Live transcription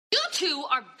two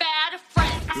are bad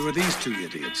friends. Who are these two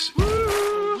idiots? A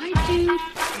white dude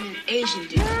and an Asian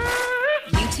dude.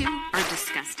 You two are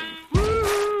disgusting.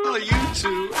 Oh, you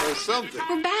two are something.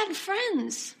 We're bad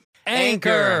friends.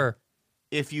 Anchor.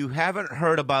 If you haven't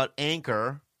heard about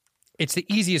Anchor, It's the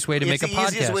easiest way to make a podcast.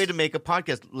 It's the easiest way to make a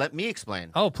podcast. Let me explain.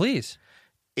 Oh, please.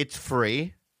 It's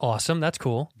free. Awesome. That's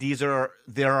cool. There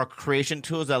are creation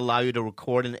tools that allow you to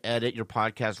record and edit your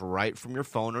podcast right from your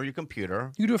phone or your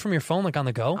computer. You can do it from your phone, like on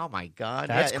the go. Oh my God.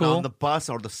 That's yeah, cool. And on the bus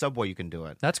or the subway you can do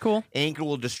it. That's cool. Anchor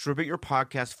will distribute your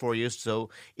podcast for you so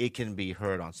it can be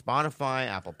heard on Spotify,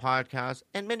 Apple Podcasts,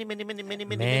 and many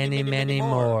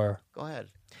more. Go ahead.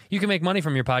 You can make money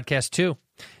from your podcast too.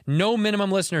 No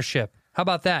minimum listenership. How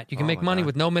about that? You can make money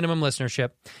with no minimum listenership.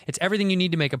 It's everything you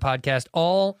need to make a podcast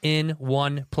all in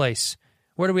one place.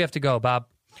 Where do we have to go, Bob?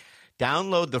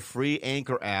 Download the free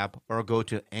Anchor app or go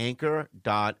to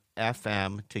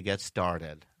anchor.fm to get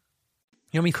started.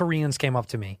 You know how many Koreans came up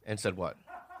to me? And said what?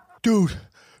 Dude,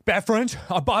 bad friends?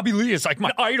 Bobby Lee is like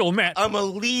my idol, man. I'm a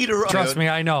leader. Trust me,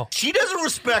 I know. She doesn't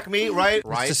respect me, right?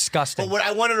 It's disgusting. But what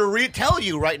I wanted to tell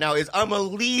you right now is I'm a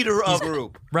leader of a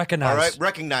group. Recognize. All right?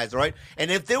 Recognize, all right? And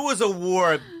if there was a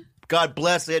war, God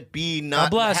bless it, be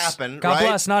not happen, God right?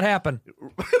 bless, not happen.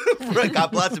 Right,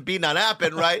 God bless it, be not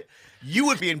happen, right? You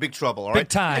would be in big trouble, all right? Big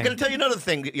time. I'm going to tell you another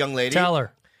thing, young lady. Tell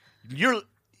her. You're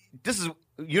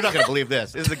not going to believe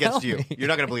this. This is against you. You're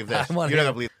not going to believe this. You're not going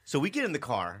to believe. So we get in the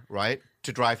car, right,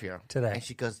 to drive here today, and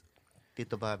she goes,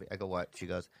 "Tito Bobby." I go, "What?" She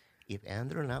goes, "If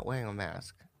Andrew not wearing a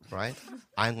mask, right,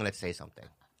 I'm going to say something."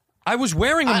 I was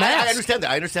wearing a mask.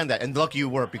 I understand that, and lucky you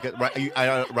were because right.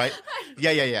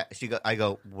 Yeah. I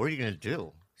go, "What are you going to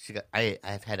do?" She goes,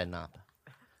 "I've had enough."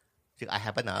 She goes, "I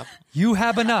have enough." You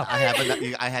have enough. I have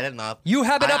enough. I had enough. You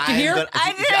have it up to here?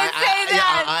 I didn't say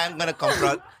that. I'm going to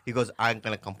confront. He goes, "I'm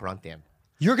going to confront him."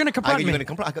 You're going to confront me.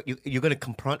 You're going to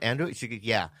confront Andrew? She goes,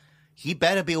 "Yeah. He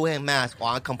better be wearing a mask or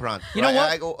I'll confront." You know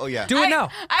what? I go, "Oh, yeah." Do it now.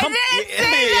 I didn't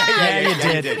say that. Yeah,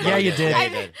 you did. Yeah, you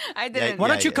did. I didn't. Why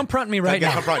don't you confront me right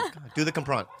now? Confront. Do the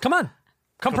confront. Come on.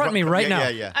 Confront me right now.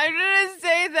 Yeah. I didn't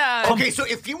say that. Okay, so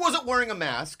if he wasn't wearing a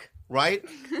mask, right,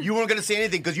 you weren't going to say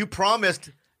anything because you promised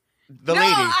the lady.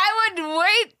 No, I would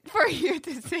wait for you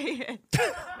to say it.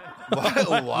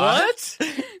 What?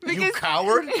 You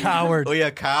coward? Coward. Oh, yeah,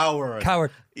 coward.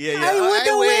 Coward. Yeah. I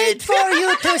would wait for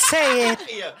you to say it.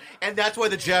 Yeah, and that's why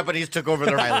the Japanese took over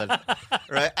their island.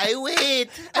 Right? I wait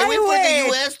for the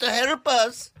U.S. to help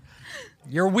us.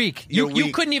 You're weak. You're You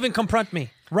weak. couldn't even confront me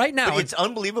right now. But it's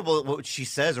unbelievable what she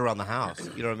says around the house.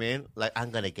 You know what I mean? Like, I'm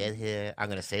gonna get here. I'm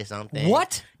gonna say something.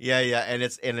 What? Yeah, and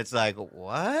it's like,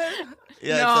 what?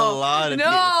 Yeah, No. it's a lot of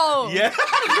No. Yeah,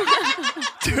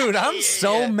 Dude, I'm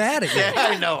so mad at you. yeah,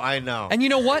 I know. And you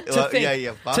know what? To Well, think,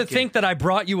 yeah, to fucking- think that I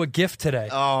brought you a gift today.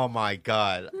 Oh my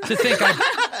God. To think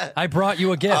I brought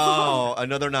you a gift. Oh,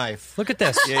 another knife. Look at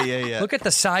this. Yeah. Look at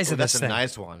the size of That's this a thing.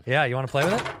 nice one. Yeah, you want to play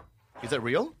with it? Is it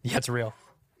real? Yeah, it's real.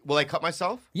 Will I cut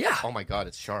myself? Yeah. Oh my God,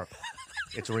 it's sharp.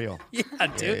 It's real. Yeah,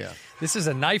 dude. Yeah. This is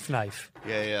a knife.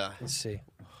 Yeah. Let's see.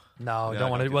 No, No, don't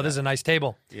want to. don't do Well, this is a nice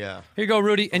table. Yeah. Here you go,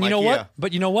 Rudy. And you know Ikea. what?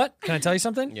 But you know what? Can I tell you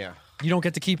something? Yeah. You don't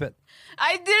get to keep it.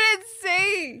 I didn't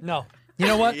say. No. You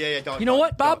know what? Yeah, don't. You know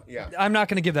what, Bob? don't, yeah. I'm not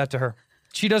going to give that to her.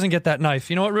 She doesn't get that knife.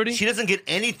 You know what, Rudy? She doesn't get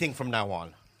anything from now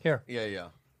on. Here, Yeah.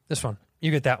 this one. You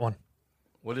get that one.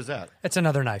 What is that? It's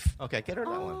another knife. Okay, get her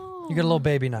that one. You get a little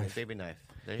baby knife. Baby knife.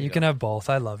 There You go. can have both.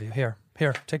 I love you. Here,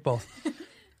 take both.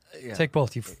 Yeah. Take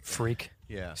both, you freak.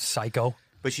 Yeah. Psycho.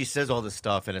 But she says all this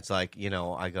stuff, and it's like,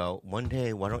 I go, one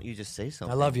day, why don't you just say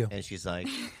something? I love you. And she's like,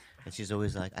 and she's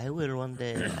always like, I will one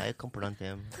day. I confront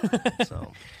him.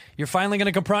 So You're finally going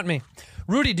to confront me.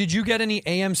 Rudy, did you get any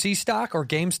AMC stock or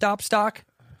GameStop stock?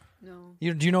 No.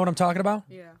 Do you know what I'm talking about?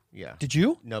 yeah. Did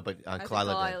you? No, but I think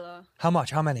Kalila did. Lila. How much?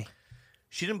 How many?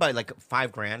 She didn't buy like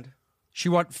 $5,000 She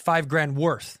want $5,000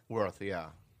 worth. worth. Yeah.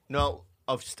 No,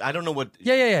 I don't know what.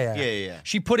 Yeah.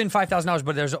 She put in $5,000,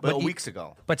 but there's But weeks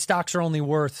ago. But stocks are only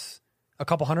worth a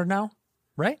couple hundred now,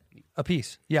 right? A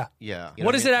piece. Yeah. Yeah.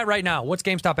 What is it at right now? What's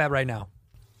GameStop at right now?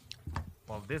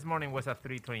 Well, this morning was at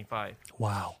 325.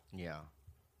 Wow. Yeah.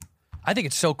 I think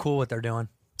it's so cool what they're doing.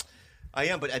 I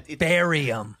am, but Bury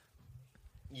them.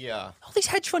 Yeah. All these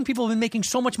hedge fund people have been making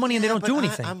so much money and they don't do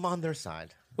anything. I'm on their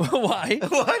side. Why?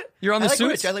 What? You're on the I like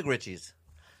suits? I like Richies.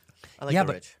 I like yeah, the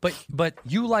but rich. but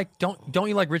you like don't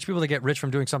you like rich people that get rich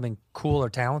from doing something cool or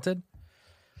talented?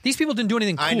 These people didn't do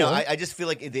anything cool. I know. I just feel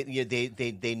like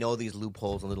they know these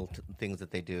loopholes and little things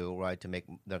that they do, right, to make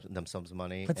themselves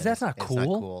money. But and that's not it's cool. not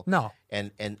cool. No.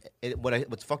 And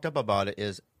what's fucked up about it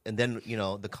is, and then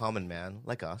the common man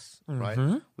like us,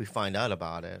 right? We find out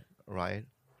about it, right?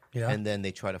 Yeah. And then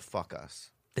they try to fuck us.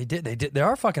 They did. They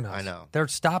are fucking us. I know. They're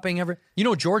stopping every. You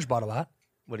know, George bought a lot.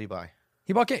 What do you buy?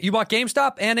 You bought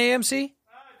GameStop and AMC.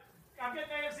 I'm getting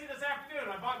AMC this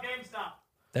afternoon. I bought GameStop.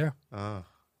 There.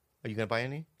 Are you gonna buy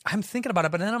any? I'm thinking about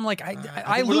it, but then I'm like, I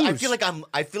I lose. I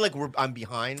feel like I'm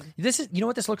behind. This is, you know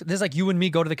what this looks. This is like you and me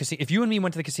go to the casino. If you and me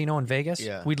went to the casino in Vegas,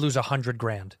 Yeah. we'd lose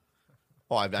 $100,000.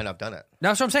 Oh, I've done it.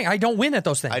 That's what I'm saying. I don't win at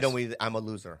those things. I don't. I'm a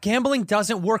loser. Gambling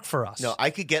doesn't work for us. No, I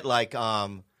could get like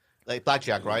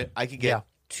blackjack, right? I could get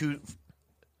two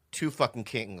fucking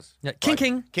kings. Yeah, right?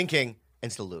 king,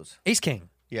 and still lose. Ace king.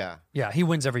 Yeah, Yeah, he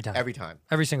wins every time.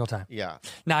 Every single time. Yeah,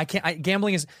 No, I can't.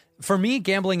 Gambling is for me.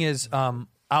 Gambling is.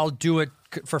 I'll do it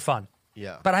for fun.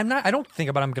 yeah. But I'm not. I don't think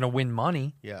about I'm going to win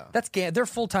money. Yeah. They're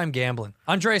full time gambling.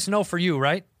 Andreas, no for you,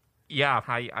 right? Yeah,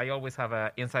 I always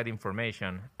have inside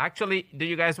information. Actually, do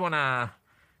you guys want to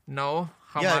know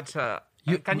how Yeah. much?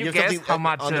 Can you have guess something how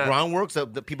much? on the groundwork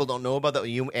that people don't know about that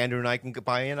you, Andrew, and I can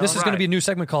buy in on? This is going to right. be a new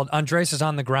segment called Andres is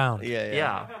on the ground. Yeah.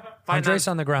 Yeah. Andres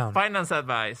on the ground. Finance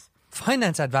advice.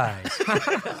 Finance advice.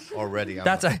 Already.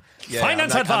 That's a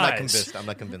finance I'm advice. not convinced. I'm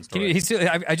not convinced. Can you,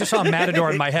 already. I just saw a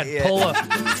Matador in my head. Pull a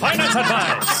finance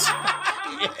advice.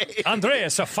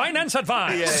 Andreas, a finance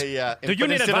advice. Yeah. Do you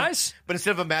need advice? But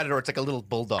instead of a matador, it's like a little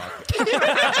bulldog.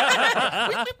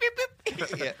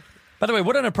 Yeah. By the way,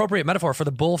 what an appropriate metaphor for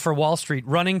the bull for Wall Street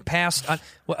running past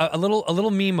a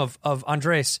little meme of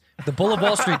Andres, the bull of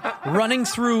Wall Street, running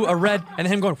through a red and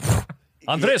him going,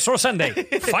 Andres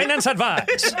Rosende, finance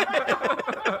advice.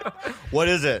 What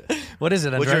is it? What is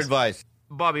it, Andres? What's your advice?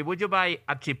 Bobby, would you buy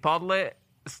a Chipotle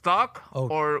stock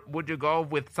or would you go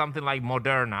with something like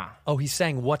Moderna? Oh, he's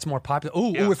saying what's more popular.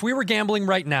 Ooh, Yeah. if we were gambling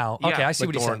right now. Okay, Yeah. I see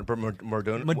what he's saying.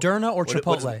 Moderna? Moderna or What's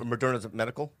Chipotle? Moderna's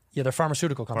medical? Yeah, they're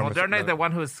pharmaceutical companies. Moderna is the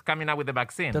one who's coming out with the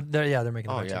vaccine. They're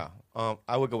making. Oh, the vaccine. yeah.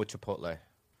 I would go with Chipotle.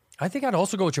 I think I'd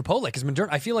also go with Chipotle because Moderna.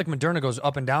 I feel like Moderna goes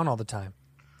up and down all the time.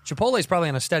 Chipotle is probably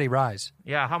on a steady rise.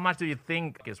 Yeah, how much do you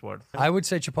think it's worth? I would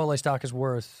say Chipotle stock is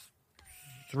worth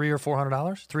 $300 or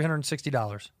 $400,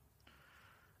 $360.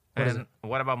 And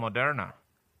what about Moderna?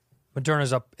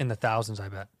 Moderna's up in the thousands, I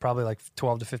bet. Probably like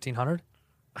 12 to 1500.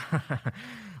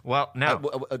 Well,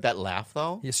 no. That laugh,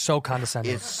 though, It's so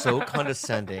condescending. is so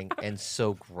condescending and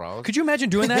so gross. Could you imagine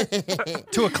doing that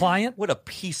to a client? What a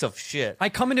piece of shit. I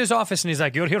come into his office and he's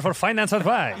like, "You're here for finance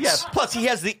advice." Yes. Plus, he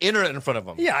has the internet in front of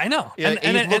him. Yeah, I know. Yeah,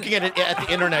 and he's looking at it at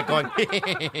the internet, going.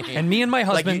 And me and my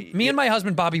husband, you- my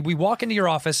husband Bobby, we walk into your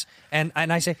office and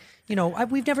I say,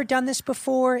 we've never done this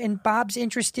before, and Bob's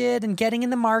interested in getting in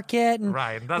the market. And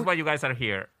Right, that's why you guys are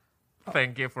here.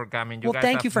 Thank you for coming. You guys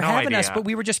thank have you for no having us. idea. But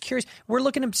we were just curious. We're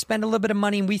looking to spend a little bit of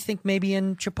money, and we think maybe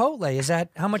in Chipotle. Is that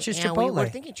how much is Chipotle? We're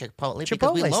thinking Chipotle because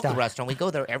Chipotle we love stock. the restaurant. We go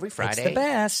there every Friday. the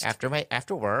best. After work.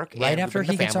 Right and we after bring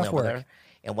the he gets family off over work. there.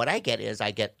 And what I get is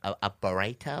I get a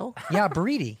burrito. Yeah,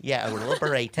 burrito. Yeah, a little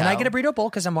burrito. And I get a burrito bowl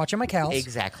because I'm watching my cows.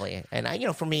 Exactly.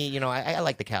 And for me, I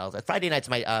like the cows. Friday night's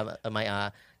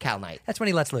my cow night. That's when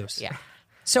he lets loose. Yeah.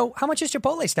 So how much is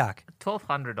Chipotle stock?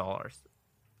 $1,200.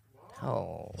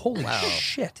 Oh. Holy wow.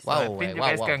 shit. Wow. I think you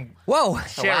guys can Whoa.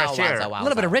 share a share. A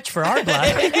little bit of rich for our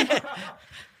blood.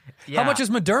 Yeah, How much is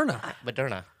Moderna?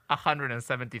 Moderna.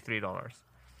 $173.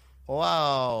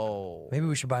 Wow. Maybe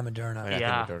we should buy Moderna. I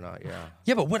Yeah. think Moderna, yeah.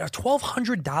 Yeah, but what,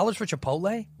 $1,200 for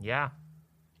Chipotle? Yeah.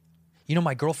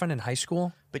 My girlfriend in high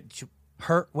school, But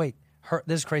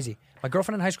this is crazy. My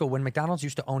girlfriend in high school, when McDonald's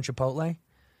used to own Chipotle,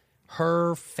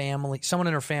 someone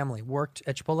in her family worked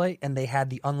at Chipotle, and they had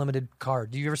the unlimited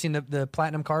card. Do you ever seen the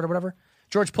platinum card or whatever?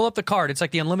 George, pull up the card. It's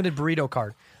like the unlimited burrito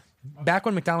card. Back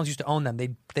when McDonald's used to own them,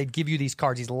 they'd give you these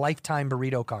cards, these lifetime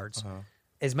burrito cards.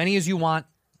 As many as you want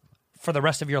for the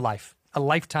rest of your life. A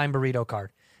lifetime burrito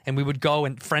card. And we would go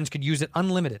and friends could use it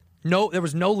unlimited. No, there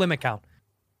was no limit count.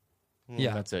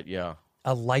 Yeah. That's it, yeah.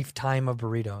 A lifetime of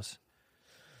burritos.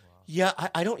 Yeah,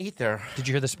 I don't eat there. Did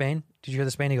you hear the Spain? He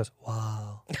goes,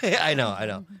 wow. I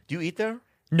know. Do you eat there?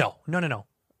 No.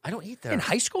 I don't eat there. In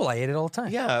high school, I ate it all the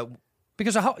time. Yeah.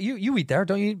 Because of how you eat there,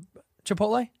 don't you eat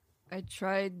Chipotle? I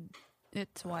tried it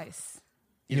twice.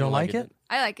 You don't like it?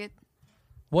 I like it.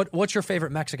 What's your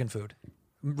favorite Mexican food?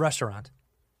 Restaurant?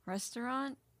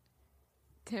 Restaurant?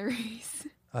 Terry's.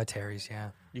 Terry's, yeah.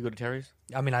 You go to Terry's?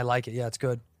 I mean, I like it. Yeah, it's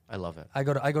good. I love it. I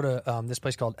go to this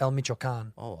place called El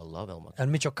Michoacan. Oh, I love Elmo. El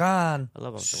Michoacan. I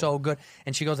love El So good.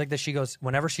 And she goes like this. She goes,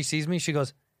 whenever she sees me, she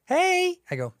goes, hey.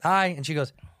 I go, hi. And she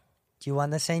goes, do you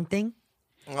want the same thing?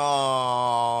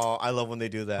 Oh, I love when they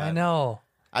do that. I know.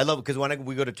 I love it because when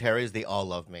we go to Terry's, they all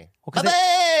love me. 'cause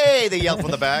Hey! They yell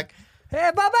from the back. Hey,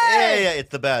 Bobby! Yeah, it's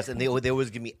the best. And they always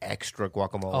give me extra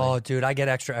guacamole. Oh, dude, I get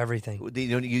extra everything.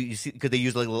 You see, because they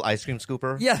use like a little ice cream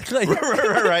scooper. Yeah.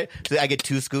 right. So I get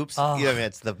 2 scoops. Oh. Yeah, I mean,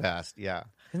 it's the best. Yeah.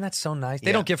 Isn't that so nice? They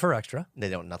Yeah. don't give her extra They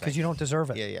don't nothing because you don't deserve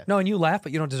it. Yeah, yeah. No, and you laugh,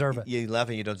 but you don't deserve it. You laugh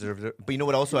and you don't deserve it. But you know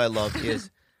what? Also, I love is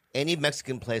any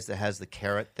Mexican place that has the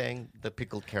carrot thing, the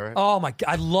pickled carrot. Oh my god,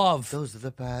 I love. Those are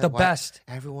the best. The best.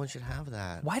 Everyone should have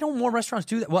that. Why don't more restaurants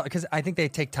do that? Well, because I think they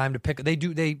take time to pick. They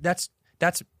do. That's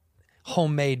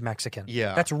homemade Mexican.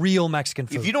 Yeah. that's real Mexican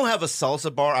food. If you don't have a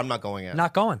salsa bar, I'm not going in.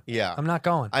 not going. Yeah. I'm not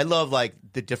going. I love like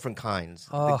the different kinds.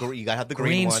 You gotta have the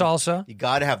green one. salsa. You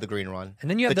gotta have the green one. And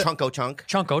then you have the chunko chunk.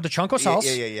 the chunko sauce.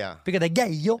 Yeah. Pico de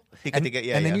gallo. Pico and, de gallo,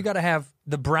 and then yeah. you got to have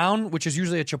the brown, which is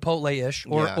usually a chipotle-ish,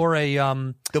 or Yeah. or a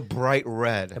The bright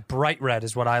red bright red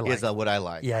is what I like. is what I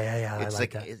like. Yeah. It's I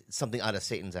like that. It's something out of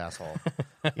Satan's asshole.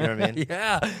 You know what I mean?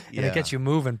 Yeah, and Yeah. it gets you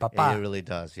moving, papa. It really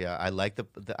does. Yeah, I like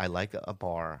a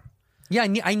bar. Yeah,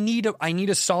 I need a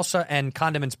salsa and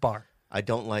condiments bar. I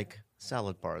don't like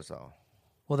salad bars though.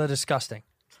 Well, they're disgusting.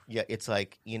 Yeah, it's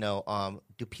like,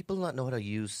 do people not know how to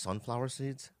use sunflower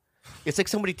seeds? It's like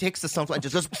somebody takes the sunflower and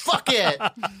just goes, fuck it.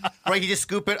 Right? You just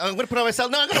scoop it. I'm going to put it on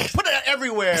myself. No, I'm going to put it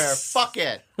everywhere. Fuck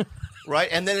it. Right?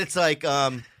 And then it's like,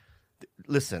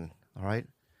 listen, all right?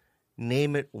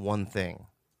 Name it one thing.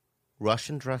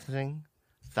 Russian dressing,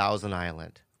 Thousand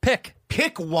Island. Pick.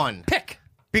 One. Pick.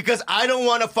 Because I don't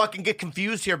want to fucking get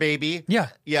confused here, baby. Yeah.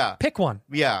 Yeah. Pick one.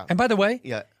 Yeah. And by the way,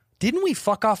 Yeah. didn't we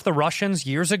fuck off the Russians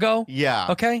years ago? Yeah.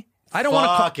 Okay? I don't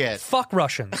want to Fuck it. Fuck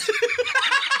Russians.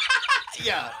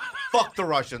 Yeah. Fuck the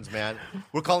Russians, man.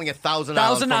 We're calling it Thousand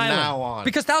Island from now on.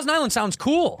 Because Thousand Island sounds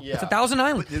cool. Yeah. It's a Thousand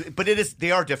Island. But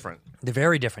they are different. They're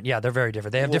very different. Yeah, they're very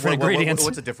different. They have different ingredients.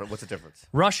 What's the difference?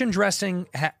 Russian dressing,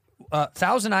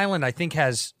 Thousand Island, I think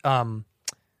has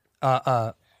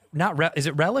is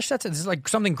it relish? It's like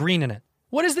something green in it.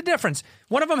 What is the difference?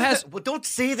 One of them has. Well, don't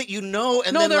say that you know.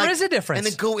 And No, then, there is a difference. And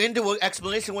then go into an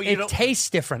explanation where you It don't. tastes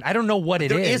different. I don't know what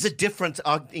it is. There is a difference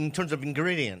in terms of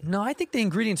ingredient. No, I think the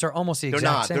ingredients are almost the They're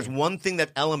exact not. same. There's one thing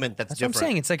element that's That's different. what I'm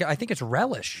saying. It's like I think it's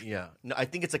relish. Yeah. No, I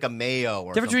think it's like a mayo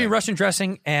or Difference something. between Russian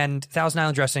dressing and Thousand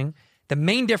Island dressing. The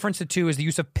main difference the two is the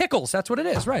use of pickles. That's what it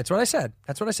is. Right. That's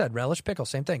what I said. Relish, pickle,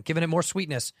 same thing. Giving it more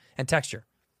sweetness and texture.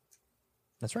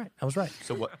 That's right. I was right.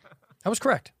 So what? I was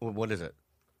correct. What is it?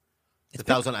 The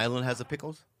Thousand Island has the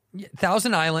pickles. Yeah,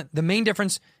 Thousand Island. The main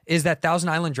difference is that Thousand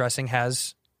Island dressing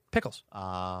has pickles.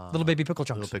 Little baby pickle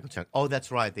chunks. Little pickle chunk. Oh, that's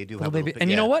right. They do Little have baby. little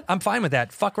And you know what? I'm fine with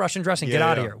that. Fuck Russian dressing. Get Yeah,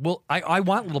 out of yeah. here. Well, I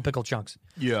want little pickle chunks.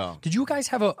 Yeah. Did you guys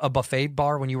have a buffet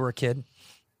bar when you were a kid?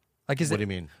 Like, What do you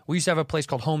mean? We used to have a place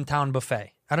called Hometown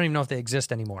Buffet. I don't even know if they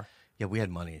exist anymore. Yeah, we had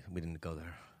money. We didn't go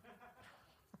there.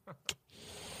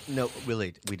 No,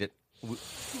 really, we did.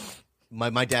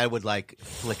 My dad would like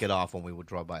flick it off when we would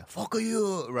draw by. Fuck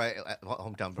you, right?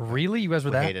 Hometown. buffet. Really? You guys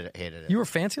were We that? hated it. You were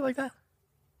fancy like that?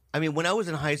 I mean, when I was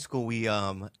in high school, we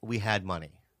had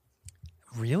money.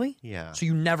 Really? Yeah. So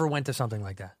you never went to something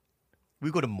like that?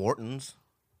 We go to Morton's.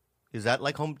 Is that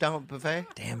like hometown buffet?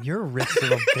 Damn, you're a rich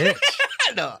little bitch.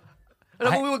 No.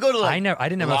 We would go to like I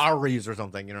didn't have Lowry's or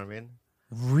something. You know what I mean?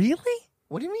 Really?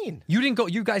 What do you mean? You didn't go.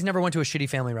 You guys never went to a shitty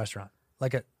family restaurant,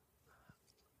 like a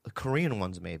The Korean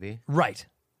ones, maybe. right?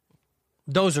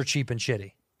 Those are cheap and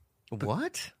shitty.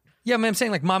 What? Yeah, I mean, I'm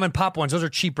saying like mom and pop ones. Those are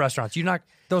cheap restaurants.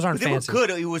 Those aren't They fancy. were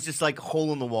good. It was just like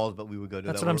hole in the walls, but we would go to.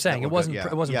 That's that what I'm were- saying. that It were wasn't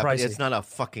good. it wasn't yeah, but pricey. it's not a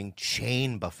fucking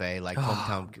chain buffet like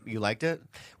hometown. You liked it?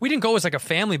 We didn't go as like a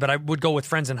family, but I would go with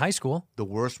friends in high school. The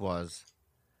worst was,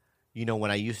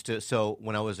 when I used to. So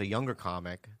when I was a younger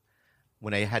comic,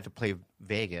 when I had to play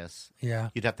Vegas, Yeah.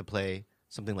 you'd have to play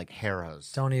something like Harrah's.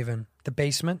 Don't even the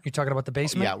basement. You're talking about the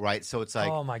basement? Yeah, right. So it's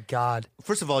like, Oh my god.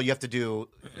 first of all, you have to do.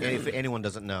 If anyone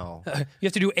doesn't know, You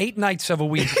have to do 8 nights of a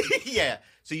week. yeah.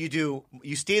 So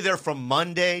you stay there from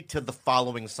Monday to the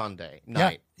following Sunday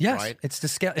night. Yes. Right? It's and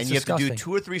disgusting. you have to do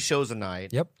 2 or 3 shows a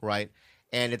night. Yep. Right.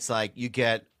 And it's like you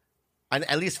get, and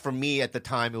at least for me at the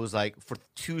time, it was like for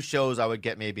 2 shows I would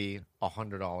get maybe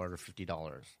 $100 or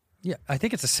 $50. Yeah, I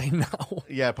think it's the same now.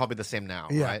 Yeah, probably the same now.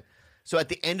 Yeah. Right. So at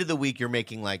the end of the week, you're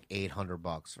making like $800 or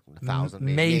 $1,000,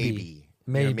 Maybe.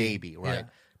 maybe, right? Yeah.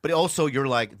 But also, you're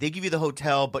like they give you the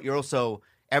hotel, but you're also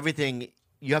everything.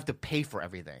 You have to pay for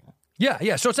everything.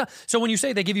 Yeah. So it's not. So when you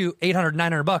say they give you $800,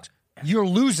 $900, you're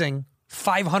losing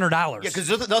 $500. Yeah, because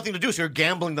there's nothing to do, so you're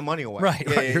gambling the money away. Right.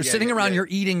 Yeah, right. yeah, You're yeah, sitting yeah, around. yeah. You're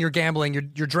eating. You're gambling.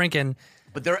 You're drinking.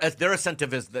 But their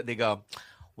incentive is that they go,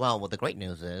 well, the great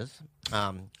news is,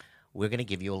 we're going to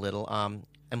give you a little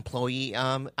employee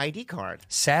ID card.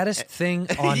 Saddest thing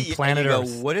on And planet you go,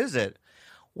 Earth. what is it?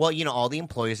 Well, all the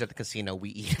employees at the casino, we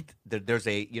eat. There's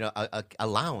a a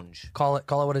lounge. Call it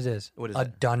what it is. What is a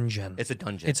it? dungeon. It's a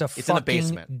dungeon. It's a It's in fucking the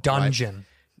basement, right? dungeon.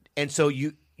 And so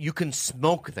you you can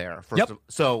smoke there. First Yep.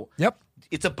 so Yep.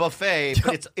 it's a buffet,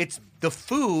 but it's the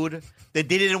food that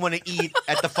they didn't want to eat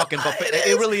at the fucking buffet.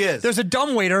 It really is. There's a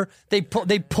dumb waiter. They put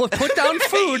down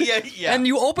food, Yeah. and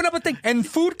you open up a thing, and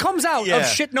food comes out Yeah. of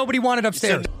shit nobody wanted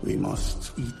upstairs. We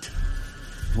must eat.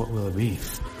 What will it be?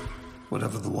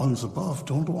 Whatever the ones above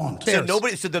don't want. So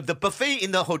the buffet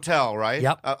in the hotel, right?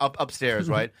 Yep. Upstairs,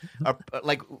 right?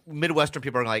 Like Midwestern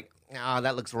people are like,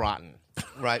 that looks rotten,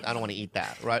 right? I don't want to eat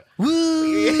that, right?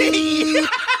 Woo!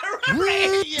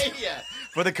 Right. Yeah.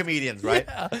 For the comedians, right?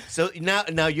 So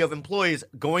now you have employees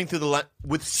going through the line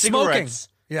with cigarettes,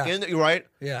 Smoking. right?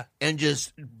 Yeah. And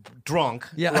just drunk,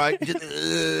 Yeah. right?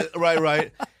 Just,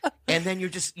 right. And then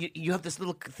you have this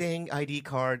little thing, ID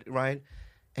card, right?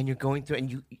 And you're going through,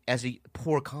 and you, as a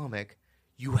poor comic,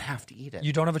 you have to eat it.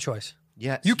 You don't have a choice.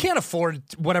 Yeah, You can't afford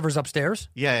whatever's upstairs.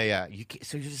 Yeah.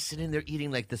 So you're just sitting there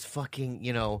eating like this fucking,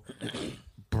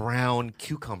 brown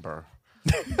cucumber.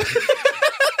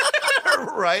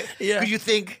 Right? Yeah. Because you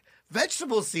think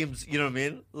vegetables seems, you know what I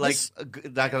mean? Like,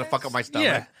 not going to fuck up my stomach.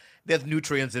 Yeah. They have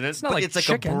nutrients in it. It's not like it's like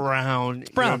chicken. a brown. It's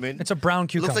brown. You know what I mean? It's a brown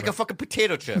It looks like cucumber. a fucking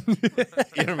potato chip.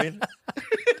 You know what I mean?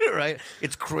 Right?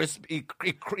 It's crisp.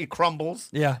 It crumbles.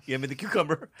 Yeah. You know what I mean? The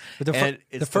cucumber. But the And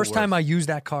it's first time I worst. used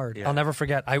that card, Yeah. I'll never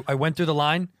forget. I went through the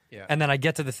line, Yeah. and then I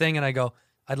get to the thing, and I go,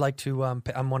 "I'd like to."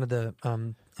 I'm one of the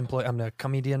employee. I'm the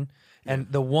comedian,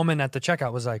 and the woman at the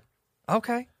checkout was like,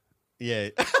 "Okay," Yeah.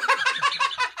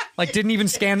 like didn't even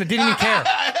scan it, didn't even care.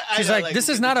 She's know, like, like, "This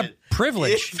is not a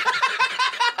privilege.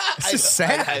 This is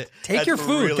sad. Take That's your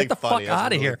food. really Get the funny. fuck That's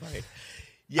out of really here." funny.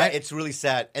 Yeah, it's really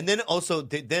sad. And then also,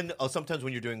 sometimes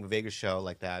when you're doing a Vegas show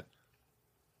like that,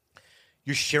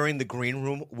 you're sharing the green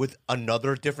room with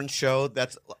another different show.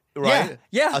 That's right.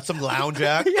 Yeah. Some lounge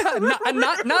act. Yeah,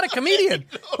 not a comedian.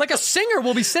 Like a singer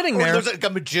will be sitting Or there. there's like a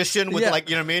magician with Yeah. like,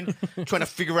 you know what I mean? Trying to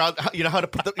figure out how to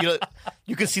put the,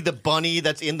 you can see the bunny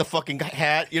that's in the fucking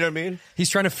hat. You know what I mean? He's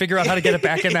trying to figure out how to get it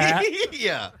back in the hat.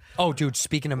 Yeah. Oh, dude,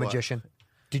 speaking of magician,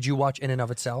 did you watch In and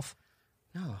of Itself?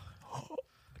 No.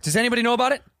 Does anybody know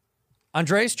about it?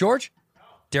 Andres, George? No.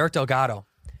 Derek Delgado.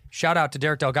 Shout out to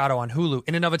Derek Delgado on Hulu.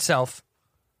 In and of Itself,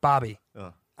 Bobby.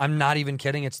 I'm not even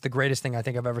kidding. It's the greatest thing I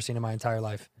think I've ever seen in my entire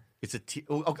life. It's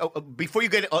before you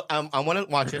get it, I want to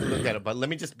watch it and look at it, but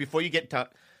let me just, before you get to,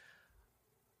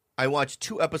 I watched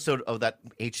 2 episodes of that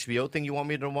HBO thing you want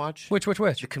me to watch. Which?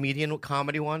 The comedian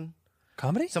comedy one.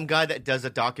 Comedy? Some guy that does a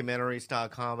documentary style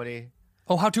comedy.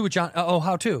 Oh, How To with John.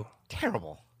 How To.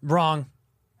 Terrible. Wrong.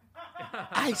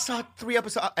 I saw 3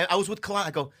 episodes. I was with Kalai.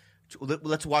 I go,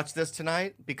 let's watch this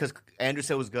tonight because Andrew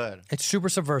said it was good. It's super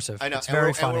subversive. I know. It's very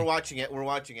And funny. we're watching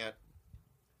it.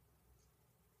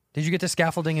 Did you get to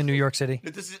scaffolding in New York City?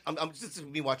 This is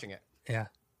me watching it. Yeah.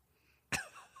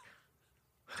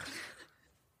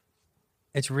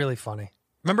 It's really funny.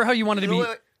 Remember how you wanted to be...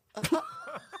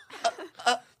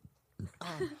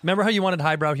 Remember how you wanted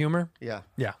highbrow humor? Yeah.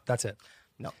 Yeah, that's it.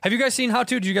 No. Have you guys seen How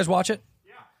To? Did you guys watch it?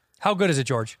 Yeah. How good is it,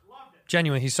 George? Loved it.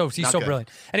 Genuine. He's so good. brilliant.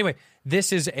 Anyway,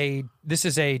 this is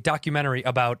a documentary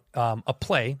about a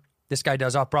play this guy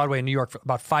does off Broadway in New York.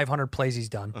 About 500 plays he's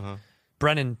done.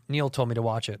 Brennan Neal told me to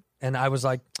watch it, and I was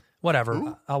like,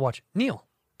 whatever, I'll watch it. Neil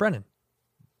Brennan.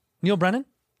 Brennan?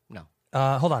 No.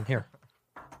 Hold on here.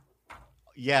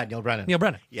 Yeah, Neil Brennan. Neil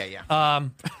Brennan. Yeah.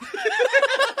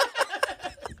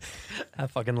 I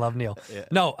fucking love Neil. Yeah.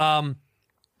 No.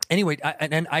 Anyway,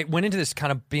 I went into this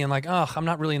kind of being like, oh, I'm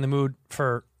not really in the mood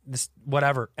for this,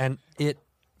 whatever, and it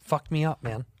fucked me up,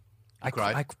 man. I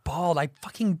cried? I bawled. I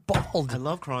fucking bawled. I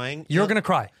love crying. You're gonna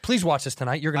cry. Please watch this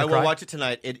tonight. You're gonna I cry. will watch it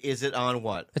tonight. Is it on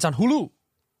what? It's on Hulu.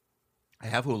 I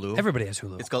have Hulu. Everybody has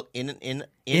Hulu. It's called In and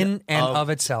of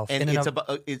Itself. And In and it's of-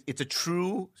 about it's a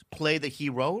true play that he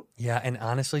wrote. Yeah, and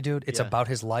honestly, dude, it's Yeah. about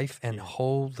his life, and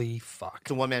holy fuck.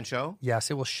 It's a one-man show. Yes,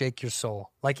 it will shake your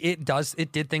soul. Like it does.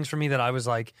 It did things for me that I was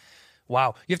like,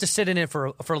 wow. You have to sit in it for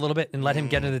a little bit and let him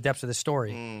get into the depths of the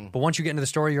story. But once you get into the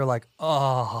story, you're like,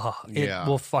 oh, it Yeah.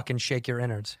 will fucking shake your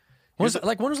innards. When was the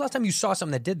last time you saw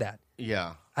something that did that?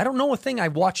 Yeah. I don't know a thing I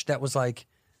watched that was like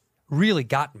really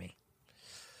got me.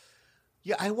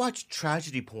 Yeah, I watch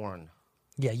tragedy porn.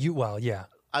 Yeah, yeah.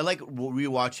 I like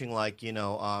rewatching, like,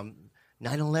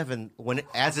 9/11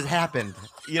 as it happened.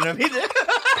 You know what I mean?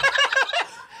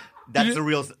 That's the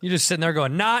real. You're just sitting there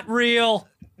going, not real.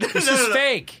 This No, is no, no.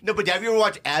 fake. No, but have you ever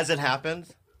watched As It Happened?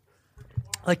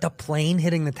 Like the plane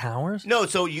hitting the towers? No,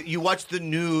 so you watch the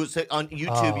news on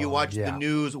YouTube. You watch yeah. the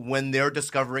news when they're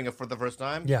discovering it for the first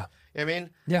time. Yeah. You know what I mean?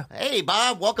 Yeah. Hey,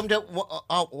 Bob, welcome to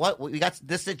what we got.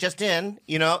 This just in.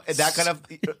 That kind of.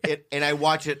 And I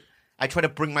watch it. I try to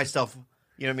bring myself.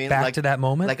 You know what I mean? Back to that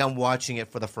moment? Like I'm watching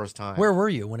it for the first time. Where were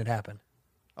you when it happened?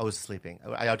 I was sleeping.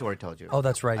 I already told you. Oh,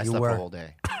 that's right, I you slept were. the whole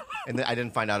day, and then I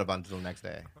didn't find out about it until the next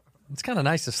day. It's kind of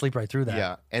nice to sleep right through that.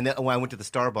 Yeah, and then when I went to the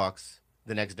Starbucks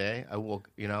the next day, I woke,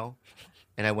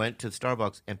 and I went to the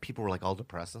Starbucks, and people were like all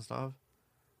depressed and stuff.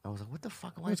 I was like, "What the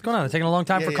fuck? What's going on? Taking a long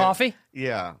time for coffee?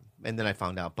 Yeah, and then I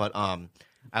found out. But I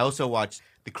also watched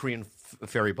the Korean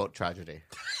ferry boat tragedy.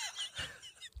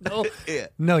 No, Yeah.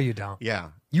 no, you don't. Yeah.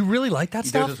 You really like that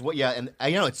There's stuff? this, and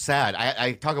it's sad.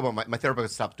 I talk about my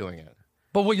therapist stopped doing it.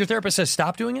 But what your therapist says,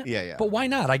 stop doing it? Yeah, yeah. But why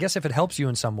not? I guess if it helps you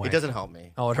in some way. It doesn't help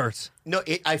me. Oh, it hurts. No,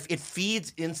 it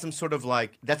feeds in some sort of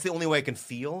like, that's the only way I can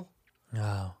feel,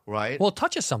 Oh. right? Well, it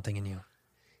touches something in you.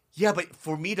 Yeah, but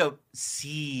for me to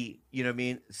see,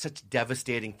 such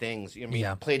devastating things,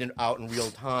 Yeah. played out in real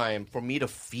time, for me to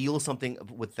feel something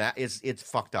with that, it's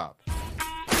fucked up.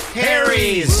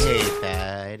 Harry's! Hey,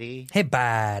 buddy. Hey,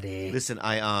 buddy. Listen,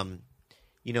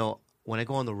 when I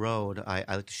go on the road, I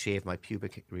like to shave my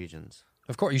pubic regions.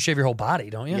 Of course, you shave your whole body,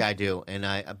 don't you? Yeah, I do,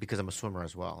 and because I'm a swimmer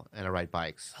as well, and I ride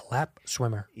bikes. A lap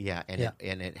swimmer. Yeah, and Yeah.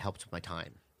 it helps with my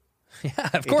time. Yeah,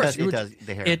 of course. It does.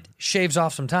 The hair. It shaves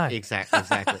off some time. Exactly.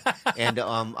 And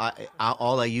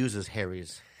all I use is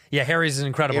Harry's. Yeah, Harry's is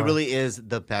incredible. It really is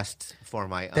the best for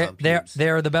my They're pubes.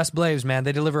 the best blades, man.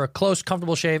 They deliver a close,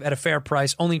 comfortable shave at a fair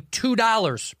price. Only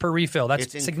 $2 per refill.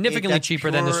 That's significantly that's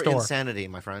cheaper than the pure store. Insanity,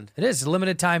 my friend. It is. It's a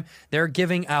limited time. They're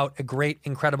giving out a great,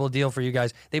 incredible deal for you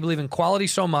guys. They believe in quality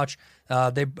so much.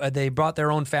 They brought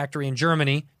their own factory in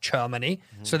Germany,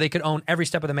 so they could own every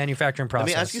step of the manufacturing process.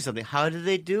 Let me ask you something. How did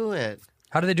they do it?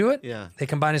 How do they do it? Yeah. They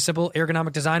combine a simple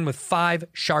ergonomic design with 5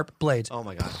 sharp blades. Oh,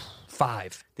 my God.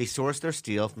 5. They source their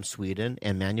steel from Sweden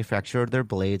and manufacture their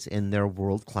blades in their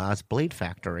world-class blade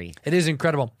factory. It is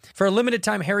incredible. For a limited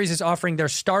time, Harry's is offering their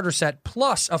starter set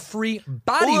plus a free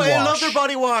body wash. I love their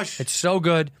body wash. It's so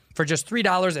good for just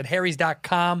 $3 at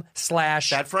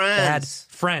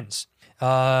harrys.com/badfriends.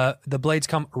 The blades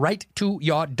come right to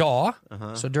your door.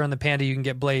 So during the panda, you can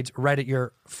get blades right at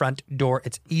your front door.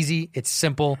 It's easy. It's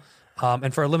simple.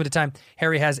 And for a limited time,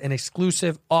 Harry has an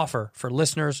exclusive offer for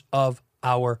listeners of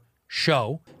our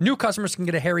show. New customers can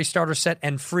get a Harry starter set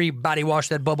and free body wash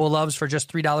that Bobo loves for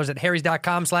just $3 at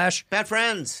harrys.com/. Bad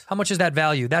friends. How much is that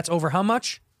value? That's over how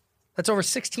much? That's over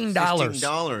 $16.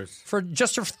 $16. For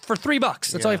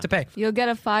 $3. That's all you have to pay. You'll get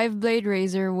a 5-blade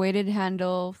razor, weighted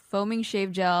handle, foaming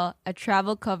shave gel, a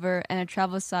travel cover, and a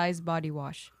travel size body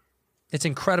wash. It's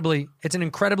an incredibly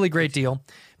great deal.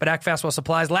 But act fast while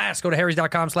supplies last. Go to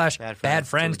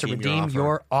harrys.com/badfriends to redeem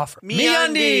your offer.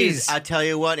 MeUndies. I tell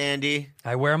you what, Andy.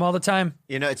 I wear them all the time.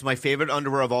 It's my favorite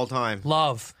underwear of all time.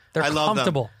 Love. They're I love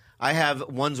comfortable. them. I have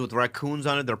ones with raccoons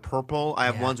on it. They're purple. I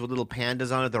have ones with little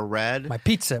pandas on it. They're red. My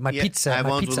pizza. I have my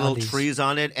ones pizza with little undies. trees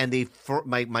on it, and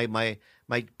my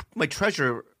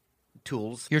treasure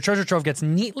tools Your treasure trove gets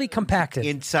neatly compacted.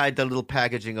 inside the little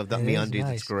packaging of the It is MeUndies.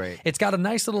 nice. It's great. It's got a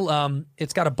nice little.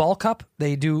 It's got a ball cup.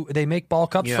 They make ball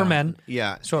cups Yeah. for men.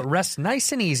 Yeah. So it rests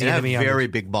nice and easy And I in have the MeUndies. very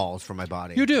big balls for my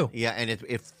body. You do? Yeah, and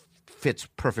it fits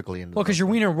perfectly in. Well, because your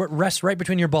wiener rests right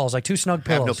between your balls, like 2 snug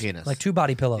I have pillows. no penis. Like 2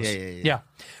 body pillows. Yeah.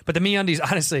 But the MeUndies,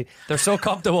 honestly, they're so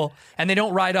comfortable and they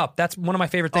don't ride up. That's one of my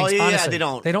favorite things. Oh, yeah, honestly. they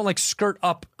don't. They don't like skirt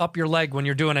up your leg when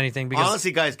you're doing anything. Because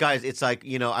Honestly, guys, it's like,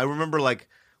 I remember like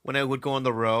when I would go on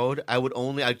the road,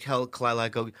 I'd tell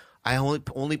Kalila, I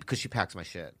only because she packs my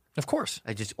shit. of course.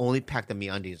 I just only pack the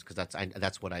MeUndies because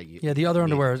that's what I use. Yeah, the other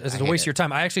underwear is I a hate waste of it. your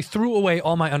time. I actually threw away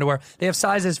all my underwear. They have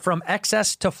sizes from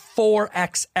XS to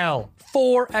 4XL.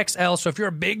 4XL. So if you're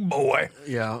a big boy,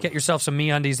 get yourself some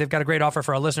MeUndies. They've got a great offer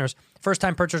for our listeners.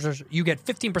 First-time purchasers, you get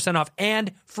 15% off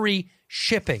and free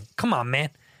shipping. Come on, man.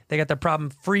 They got their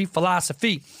problem-free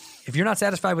philosophy. If you're not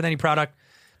satisfied with any product,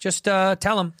 just tell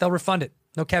them. They'll refund it.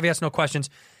 No caveats, no questions.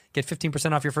 Get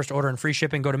 15% off your first order and free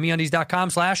shipping. Go to MeUndies.com/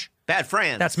 Bad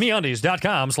friends. That's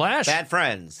MeUndies.com/ Bad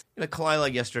friends.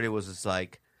 Kalila yesterday was just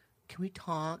like, can we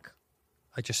talk?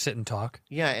 I just sit and talk.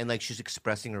 Yeah, and like she's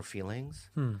expressing her feelings,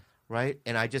 right?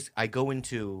 And I go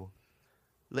into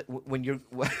when you're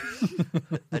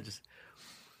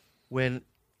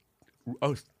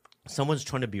someone's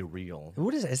trying to be real.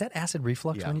 What is it? Is that acid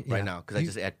reflux? Yeah, right now because I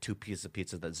just ate 2 pieces of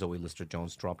pizza that Zoe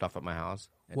Lister-Jones dropped off at my house.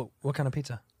 What kind of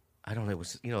pizza? I don't know. It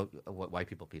was white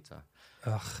people pizza.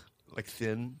 Ugh. Like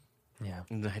thin. Yeah.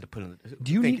 And I had to put in.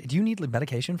 Do you need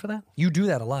medication for that? You do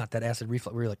that a lot. That acid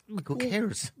reflux. Where you're like, Who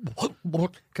cares?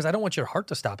 because I don't want your heart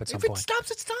to stop at some If it point. stops,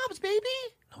 it stops, baby.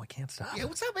 No, it can't stop. Yeah,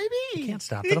 what's up, baby? It can't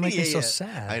stop. That'll make me so Yeah.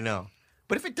 sad. I know,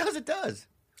 but if it does, it does.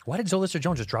 Why did Zoe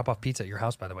Lister-Jones just drop off pizza at your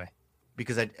house? By the way,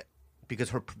 Because the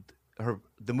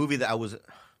movie that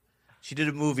she did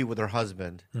a movie with her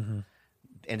husband, and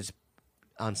it's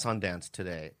on Sundance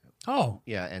today. oh,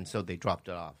 Yeah, and so they dropped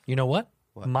it off. you know what?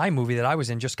 My movie that I was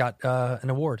in just got an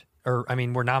award. Or, I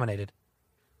mean, we're nominated.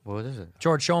 What is it?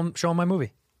 George, show him my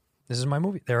movie. This is my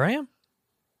movie. There I am.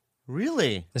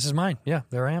 Really? This is mine. Yeah,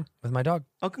 there I am with my dog.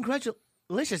 Oh,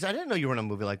 congratulations. I didn't know you were in a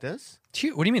movie like this. It's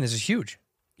huge. What do you mean? This is huge.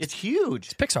 It's huge.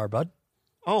 It's Pixar, bud.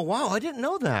 Oh, wow. I didn't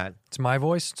know that. It's my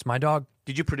voice. It's my dog.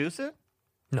 Did you produce it?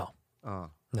 No. Oh.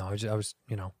 No, I was,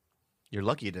 You're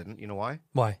lucky you didn't. You know why?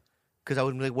 Why? Because I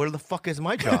would be like, where the fuck is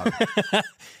my job?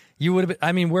 You would have been,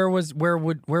 I mean, where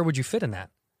would you fit in that?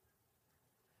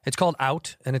 It's called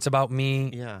Out, and it's about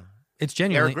me. Yeah. It's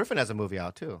genuinely. Eric Griffin has a movie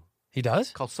out, too. He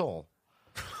does? Called Soul.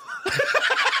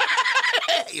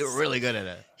 You're really good at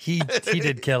it. He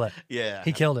did kill it. Yeah.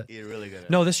 He killed it. You're really good at it.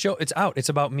 No, this show, it's out. It's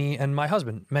about me and my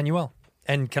husband, Manuel.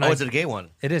 And can is it a gay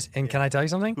one? It is. And can I tell you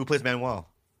something? Who plays Manuel?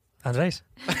 Andres.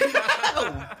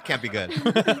 Can't be good.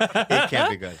 It can't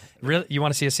be good. Really? You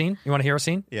want to see a scene? You want to hear a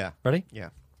scene? Yeah. Ready? Yeah.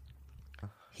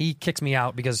 He kicks me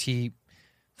out because he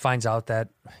finds out that,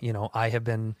 I have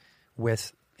been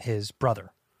with his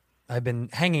brother. I've been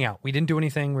hanging out. We didn't do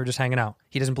anything. We were just hanging out.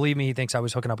 He doesn't believe me. He thinks I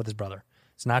was hooking up with his brother.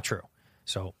 It's not true.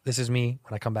 So this is me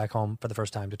when I come back home for the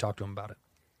first time to talk to him about it.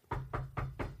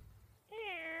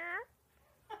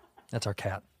 That's our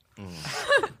cat.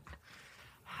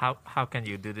 How can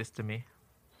you do this to me?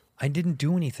 I didn't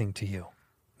do anything to you.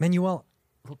 Manuel,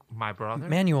 My brother?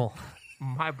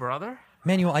 My brother?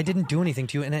 Manuel, I didn't do anything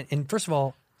to you. And first of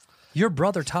all, your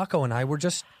brother Taco and I were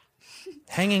just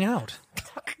hanging out.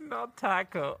 Not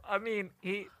Taco. I mean,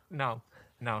 No,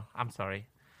 I'm sorry.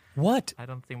 What? I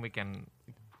don't think we can.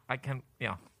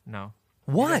 No.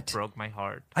 What? You just broke my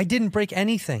heart. I didn't break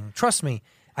anything. Trust me.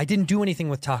 I didn't do anything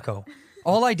with Taco.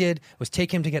 All I did was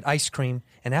take him to get ice cream,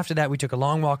 and after that we took a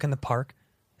long walk in the park,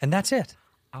 and that's it.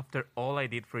 After all I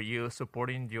did for you,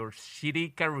 supporting your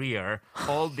shitty career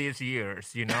all these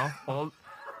years,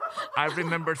 I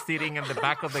remember sitting in the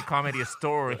back of the comedy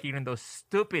store hearing those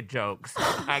stupid jokes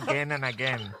again and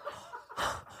again.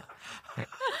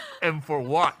 And for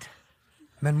what?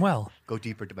 Manuel. Go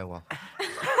deeper to Manuel.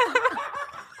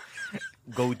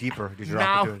 Go deeper. This is your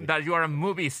Now opportunity. that you are a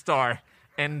movie star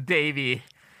and Davey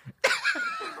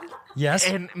Yes?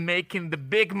 and making the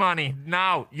big money,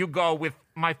 now you go with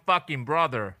my fucking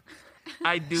brother.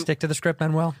 I do. Stick to the script,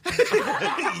 Manuel.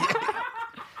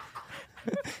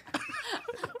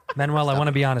 Manuel, I want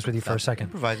to be honest with you for a second.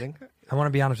 Improvising. I want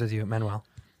to be honest with you, Manuel.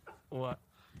 What?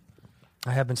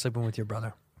 I have been sleeping with your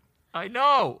brother. I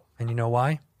know. And you know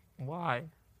why? Why?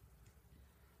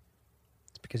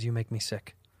 It's because you make me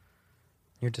sick.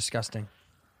 You're disgusting.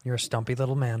 You're a stumpy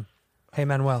little man. Hey,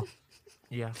 Manuel.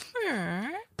 Yeah.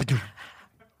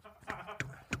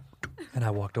 And I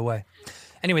walked away.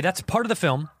 Anyway, that's part of the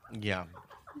film. Yeah.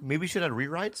 Maybe we should have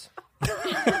rewrites.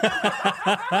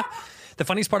 The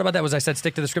funniest part about that was I said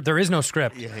stick to the script. There is no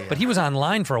script. Yeah. But he was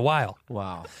online for a while.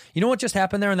 Wow. You know what just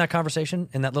happened there in that conversation,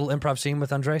 in that little improv scene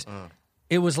with Andres?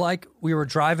 It was like we were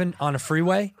driving on a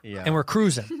freeway and we're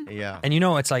cruising. Yeah. And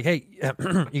it's like, hey,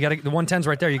 you got to the 110's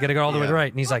right there. You got to go all the way to the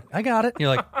right. And he's like, I got it. And you're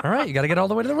like, all right, you got to get all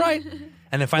the way to the right.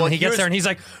 And then finally he gets there and he's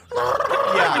like,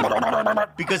 Yeah.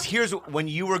 Because here's when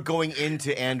you were going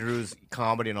into Andrew's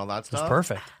comedy and all that stuff. it's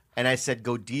perfect. And I said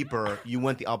go deeper. You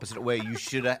went the opposite way. You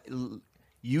should have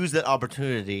used that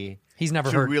opportunity. He's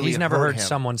never to heard. really He's never hurt heard him.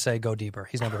 someone say "go deeper."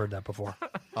 He's never heard that before.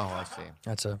 Oh, I see.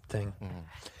 That's a thing.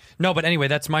 No, but anyway,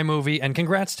 that's my movie, and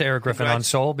congrats to Eric Griffin on Congrats.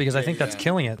 Soul because I think that's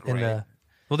killing it in Great. the.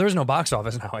 Well, there's no box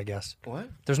office now, I guess. What?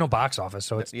 There's no box office,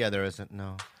 so it's Yeah, there isn't.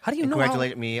 No. How do you And know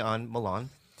Congratulate me on Milan.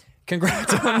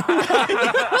 congrats on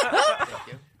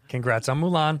Mulan. Congrats on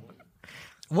Mulan.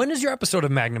 When does your episode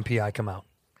of Magnum PI come out?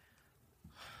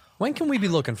 When can we be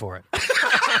looking for it?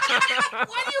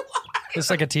 It's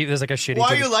like a TV. There's like a shitty.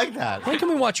 Why are TV. you like that? When can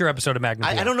we watch your episode of Magnum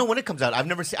PI? I don't know when it comes out. I've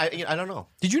never seen. I don't know.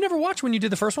 Did you never watch when you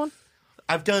did the first one?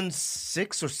 I've done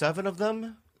 6 or 7 of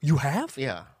them. You have?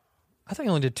 Yeah. I thought you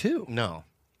only did 2. No,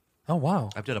 Oh wow!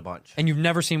 I've done a bunch. And you've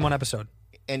never seen one episode.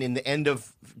 And in the end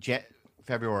of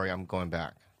February, I'm going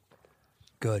back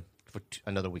Good. for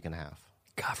another week and a half.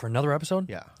 God, for another episode?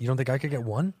 Yeah. You don't think I could get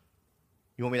one?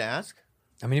 You want me to ask?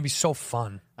 I mean, it'd be so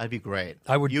fun. I'd be great.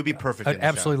 I would. You'd be perfect. I'd in the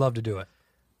absolutely show. love to do it.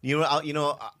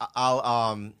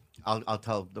 I'll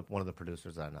tell one of the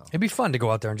producers that I know. It'd be fun to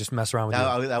go out there and just mess around with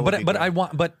you. that would be but great. I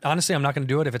want. But honestly, I'm not going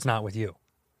to do it if it's not with you.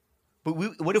 But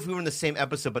what if we were in the same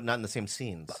episode but not in the same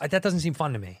scenes? That doesn't seem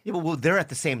fun to me. Yeah, but they're at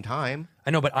the same time. I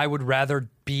know, but I would rather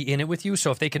be in it with you. So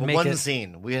if they could make One it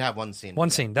scene. We have one scene. one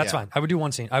Yeah. scene, that's Yeah. fine. I would do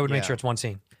one scene. I would make Yeah. sure it's one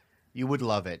scene. You would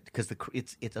love it because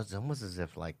it's almost as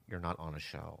if like you're not on a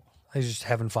show. I was just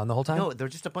having fun the whole time. No, they're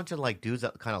just a bunch of like dudes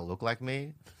that kind of look like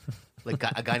me, like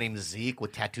a guy named Zeke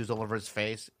with tattoos all over his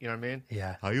face. You know what I mean?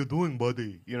 Yeah. How you doing,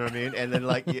 buddy? You know what I mean? And then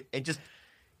like and just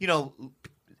you know,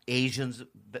 Asians,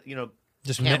 you know,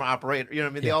 Just camera mi- operator. You know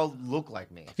what I mean? They all look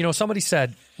like me. You know, somebody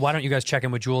said, "Why don't you guys check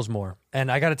in with Jules more?"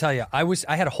 And I got to tell you,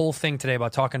 I had a whole thing today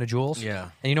about talking to Jules. Yeah.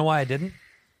 And you know why I didn't?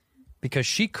 Because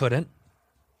she couldn't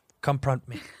confront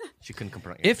me. She couldn't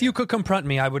confront you. If you could confront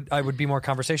me, I would be more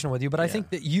conversational with you. But I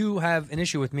think that you have an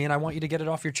issue with me, and I want you to get it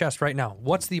off your chest right now.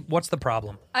 What's the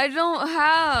problem? I don't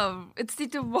have. It's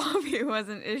Tito Bobby who has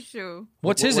an issue.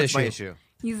 What's his issue? My issue?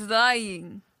 He's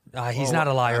lying. He's not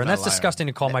a liar, I'm and not that's a liar. disgusting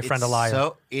to call my friend a It's liar.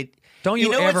 So Don't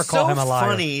you know, ever it's call so him a liar.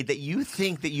 Funny that you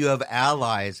think that you have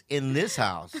allies in this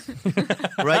house,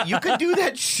 right? You could do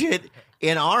that shit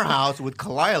in our house with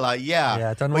Kalila, yeah.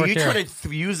 Yeah, it doesn't but work you here. try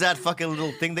to use that fucking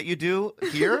little thing that you do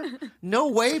here? No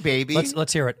way, baby.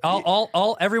 Let's hear it.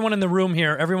 All everyone in the room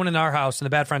here, everyone in our house, in the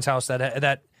Bad Friends house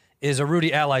that is a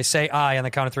Rudy ally, say "I" on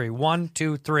the count of 3. 1,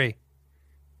 2, 3.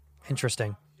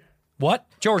 Interesting. What,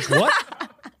 George? What?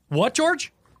 What,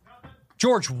 George?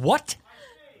 George, what?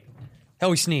 Oh,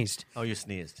 he sneezed. Oh, you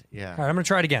sneezed. Yeah. All right, I'm going to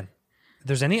try it again. If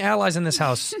there's any allies in this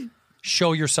house,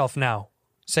 show yourself now.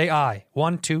 Say "I."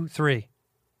 1, 2, 3.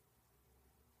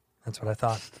 That's what I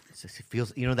thought. It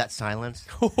feels, you know, that silence.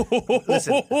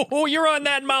 Listen, Oh, you're on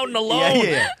that mountain alone.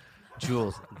 yeah.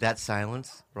 Jules, that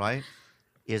silence, right,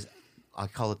 is, I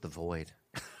call it the void,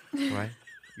 right?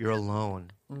 You're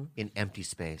alone in empty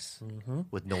space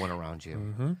with no one around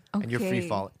you. And you're free Okay.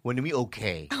 falling. When we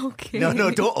okay. Okay.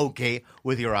 No, don't okay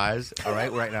with your eyes, all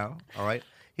right, right now, all right?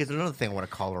 Here's another thing I want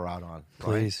to call her out on.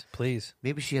 right? Please.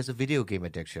 Maybe she has a video game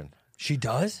addiction. She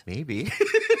does? Maybe.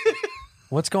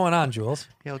 What's going on, Jules?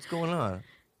 Yeah, what's going on?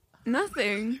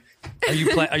 Nothing. Are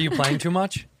you playing too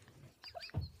much?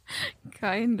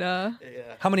 Kinda.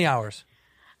 How many hours?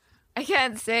 I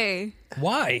can't say.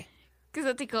 Why? Because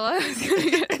I think I was going to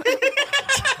get...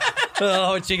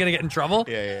 Oh, is she going to get in trouble?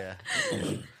 Yeah.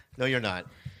 No, you're not.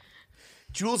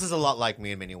 Jules is a lot like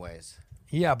me in many ways.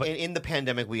 Yeah, but In the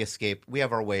pandemic, we escaped. We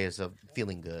have our ways of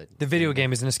feeling good. the video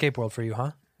game is an escape world for you,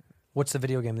 huh? What's the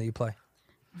video game that you play?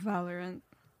 Valorant.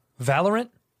 Valorant?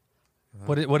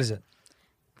 What is it?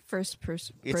 First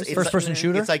person. It's First-person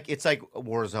shooter? It's like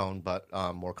Warzone, but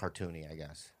more cartoony, I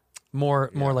guess. More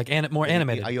like more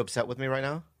animated. Are you upset with me right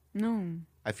now? No.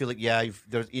 I feel like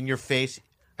there's in your face.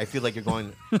 I feel like you're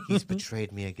going. He's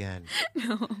betrayed me again.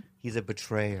 No, he's a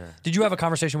betrayer. Did you have a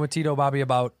conversation with Tito Bobby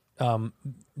about the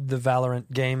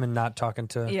Valorant game and not talking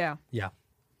to? Yeah. Yeah.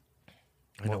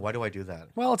 I know. Why do I do that?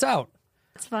 Well, it's out.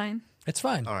 It's fine. It's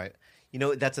fine. All right. You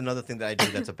know, that's another thing that I do.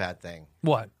 That's a bad thing.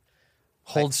 What?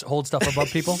 Hold stuff above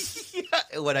people?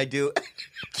 Yeah, what I do,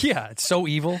 Yeah, it's so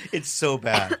evil. it's so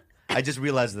bad. I just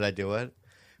realized that I do it,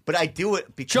 but I do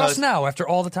it because Just now, after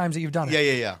all the times that you've done it.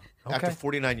 Yeah. After Okay.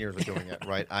 49 years of doing it,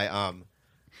 right? I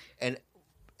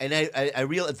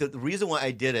realized the reason why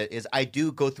I did it is I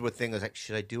do go through a thing. I was like,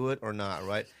 should I do it or not?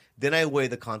 Right? Then I weigh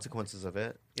the consequences of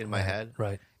it in my head,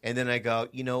 right. And then I go,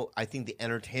 I think the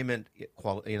entertainment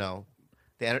quality,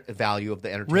 the value of the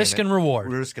entertainment, Risk and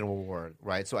reward.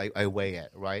 right? So I weigh it,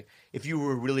 right? If you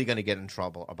were really going to get in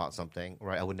trouble about something,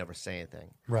 right, I would never say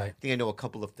anything. Right. I think I know a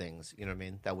couple of things, you know what I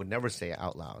mean, that I would never say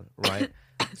out loud, right?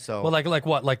 So, Well, like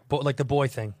what? Like the boy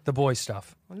thing, the boy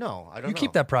stuff. no, I don't know. You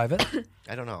keep that private.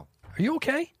 I don't know. Are you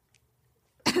okay?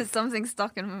 Something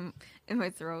stuck in my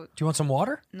throat. Do you want some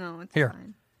water? No, it's Here.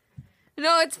 fine.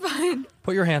 No, it's fine.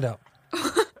 Put your hand out.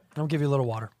 I'll give you a little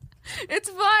water. It's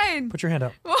fine. Put your hand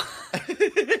out.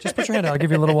 Just put your hand out. I'll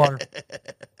give you a little water.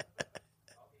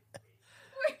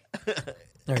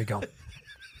 There you go.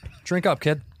 Drink up,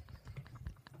 kid.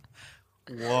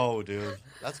 Whoa, dude.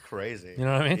 That's crazy. You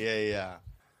know what I mean? Yeah.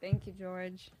 Thank you,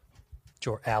 George.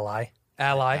 Ally.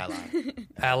 Ally.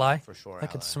 For sure, I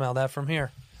could ally. smell that from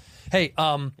here. Hey,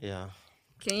 Yeah.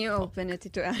 Can you open it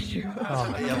to Andrew?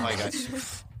 Yeah, my God.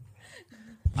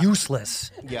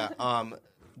 useless. Yeah.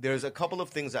 There's a couple of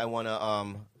things I want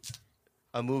to.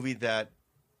 A movie that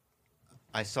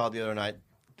I saw the other night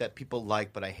that people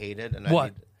like, but I hated. And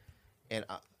What? It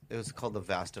was called The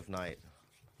Vast of Night.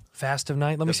 Fast of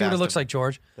Night. Let me The see what it Vast looks of- like,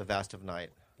 George. The Vast of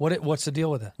Night. What's the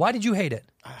deal with it? Why did you hate it?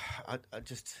 I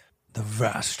just. The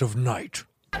Vast of Night.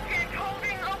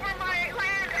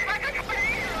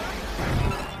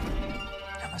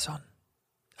 Amazon.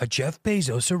 A Jeff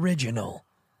Bezos original.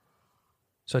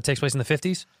 So it takes place in the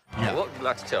 50s? Yeah. What would you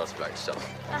like to tell us about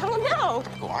yourself? I don't know.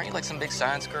 Oh, aren't you like some big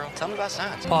science girl? Tell me about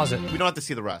science. Pause it. We don't have to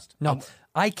see the rest. No,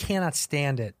 I cannot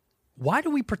stand it. Why do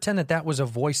we pretend that was a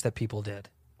voice that people did?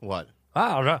 What?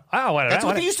 Whatever. That's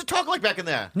what they used to talk like back in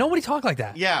there. Nobody talked like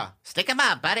that. Yeah. Stick 'em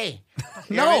up, buddy.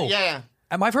 You know No. what I mean? Yeah.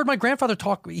 I've heard my grandfather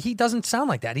talk. He doesn't sound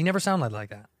like that. He never sounded like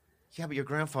that. Yeah, but your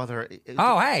grandfather.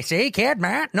 Oh, hey, see, kid,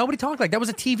 man. Nobody talked like that. Was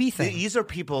a TV thing. These are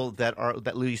people that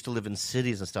used to live in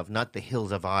cities and stuff, not the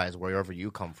hills of eyes, wherever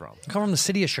you come from. I come from the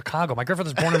city of Chicago. My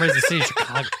grandfather's born and raised in the city of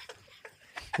Chicago.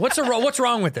 What's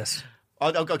wrong with this?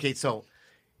 Okay, so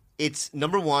it's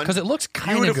number one Because it looks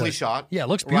kind of beautifully good. shot. Yeah, it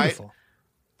looks beautiful.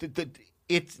 Right?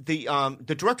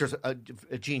 The director's a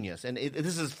genius, and this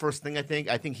is his first thing. I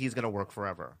think he's going to work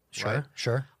forever. Sure, right?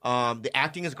 sure. The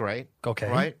acting is great. Okay.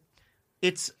 Right.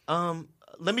 It's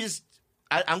let me just.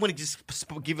 I'm going to just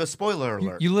give a spoiler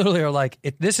alert. You literally are like,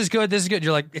 this is good, this is good.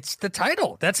 You're like, it's the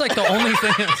title. That's like the only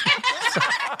thing.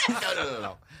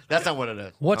 No. That's not what it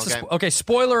is. What's okay?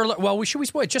 Spoiler alert. Well, should we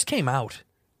spoil? It just came out.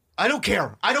 I don't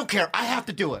care. I have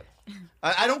to do it.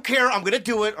 I don't care. I'm going to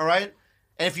do it. All right.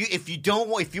 And if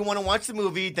you want to watch the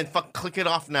movie, then fuck click it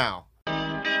off now.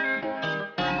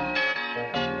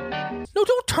 No,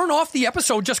 don't turn off the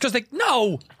episode just because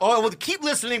no. Oh, well, keep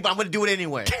listening, but I'm going to do it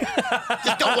anyway.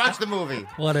 Just don't watch the movie.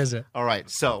 What is it? All right.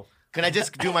 So, can I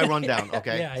just do my rundown?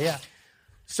 Okay. Yeah.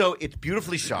 So it's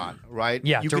beautifully shot, right?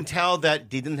 Yeah. You can tell that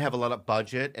they didn't have a lot of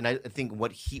budget, and I think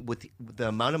with the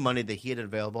amount of money that he had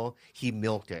available, he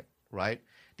milked it, right?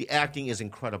 The acting is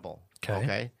incredible.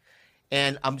 Okay.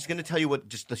 And I'm just going to tell you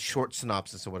just the short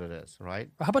synopsis of what it is, right?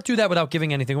 How about do that without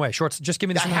giving anything away? Shorts. Just give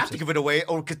me the I synopsis. have to give it away,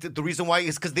 or cause the reason why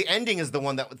is because the ending is the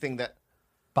thing that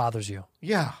bothers you.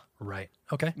 Yeah. Right.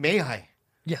 Okay. May I?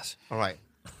 Yes. All right.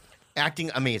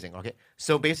 Acting amazing. Okay.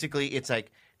 So basically, it's like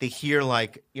they hear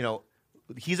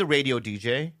he's a radio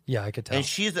DJ. Yeah, I could tell. And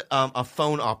she's a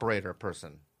phone operator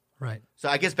person. Right. So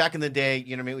I guess back in the day,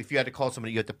 you know what I mean? If you had to call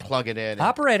somebody, you had to plug it in.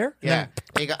 Operator. Yeah.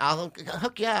 And you go, I'll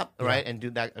hook you up, right? And do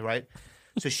that, right?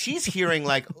 So she's hearing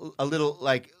a little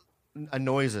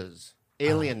noises,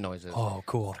 alien noises. Oh,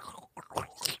 cool.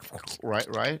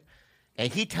 Right?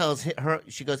 And he tells her,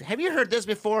 she goes, have you heard this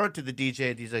before? To the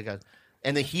DJ. DJ goes,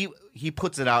 and then he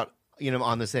puts it out,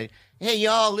 on the thing. Hey,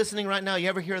 y'all listening right now, you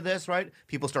ever hear this, right?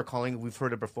 People start calling, we've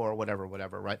heard it before, whatever,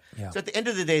 right? Yeah. So at the end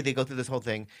of the day, they go through this whole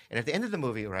thing. And at the end of the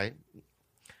movie, right,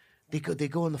 they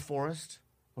go in the forest,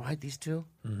 right, these two,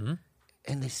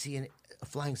 and they see a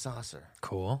flying saucer.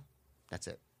 Cool. That's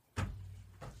it.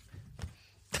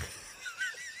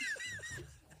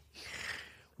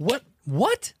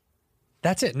 What?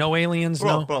 That's it? No aliens,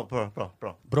 Bro.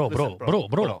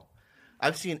 Bro.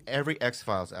 I've seen every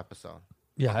X-Files episode.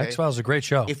 Yeah, okay? X-Files is a great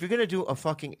show. If you're going to do a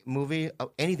fucking movie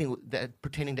of anything that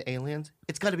pertaining to aliens,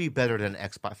 it's got to be better than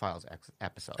X-Files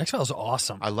episode. X-Files is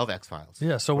awesome. I love X-Files.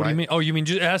 Yeah, so what do you mean? Oh, you mean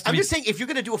it has to I'm be... just saying, if you're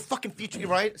going to do a fucking feature,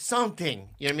 right, something,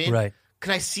 you know what I mean? Right.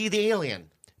 Can I see the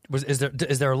alien? Is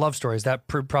there a love story? Is that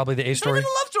probably the A It's not story? even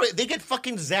a love story. They get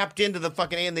fucking zapped into the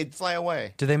fucking alien, they fly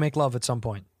away. Do they make love at some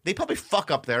point? They probably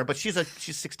fuck up there, but she's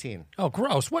 16. Oh,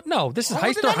 gross. What? No, this is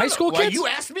high school Well, kids? you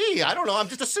asked me. I don't know. I'm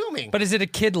just assuming. But is it a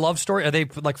kid love story? Are they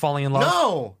like falling in love?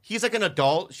 No. He's like an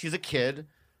adult. She's a kid.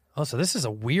 Oh, so this is a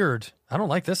weird... I don't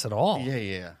like this at all.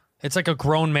 Yeah. It's like a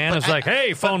grown man who's like,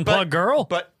 hey, phone plug girl.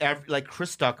 But like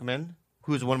Chris Stuckman,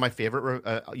 who's one of my favorite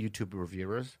YouTube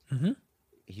reviewers,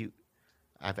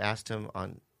 I've asked him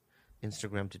on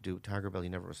Instagram to do Tiger Belly. He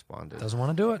never responded. Doesn't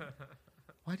want to do it.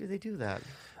 Why do they do that?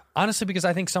 Honestly, because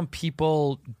I think some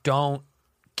people don't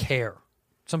care.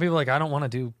 Some people are like, I don't want to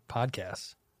do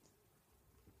podcasts.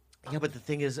 Yeah, but the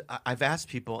thing is, I've asked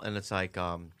people, and it's like,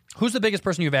 who's the biggest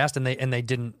person you've asked, and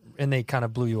they kind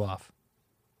of blew you off?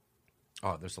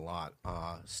 oh, there's a lot.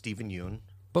 Stephen Yoon.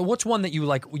 But what's one that you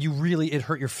like? You really it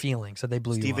hurt your feelings that they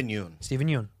blew Stephen you off? Yoon. Stephen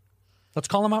Yoon. Let's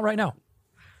call him out right now.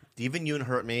 Stephen Yoon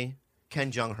hurt me.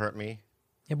 Ken Jeong hurt me.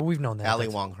 Yeah, but we've known that. Ali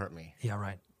Wong hurt me. Yeah,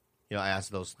 right. I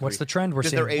asked those three. What's the trend we're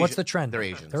 'Cause seeing? they're What's Asian- the trend? They're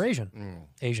Asians. They're Asian.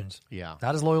 Asians. Yeah.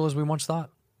 Not as loyal as we once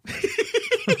thought.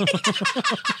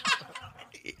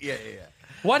 Yeah.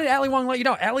 Why did Ali Wong let you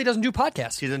know? Ali doesn't do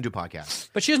podcasts. She doesn't do podcasts.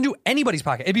 But she doesn't do anybody's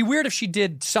podcast. It'd be weird if she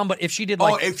did somebody. If she did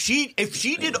like. If she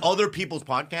did other people's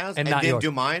podcasts and not didn't yours.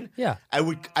 do mine, Yeah. I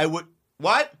would.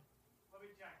 What?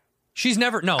 She's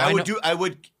never. No, I know, would do. I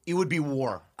would. It would be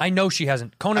war. I know she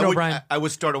hasn't. Conan O'Brien. I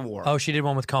would start a war. Oh, she did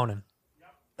one with Conan.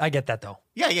 I get that though.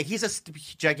 Yeah. He's a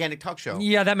gigantic talk show.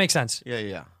 Yeah, that makes sense.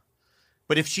 Yeah.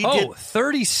 But if she Oh, did,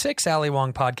 36 Ali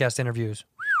Wong podcast interviews.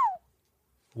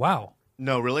 Wow.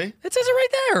 no, really, It says it right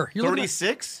there. You're looking at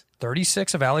 36.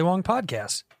 36 of Ali Wong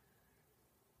podcasts.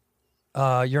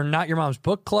 You're Not Your Mom's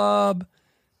Book Club.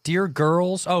 Dear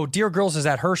Girls. Oh, Dear Girls is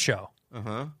at her show.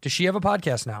 Does she have a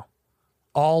podcast now?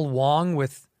 All Wong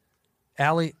with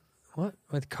Ali. What?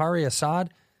 With Kari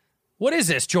Assad? What is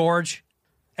this, George?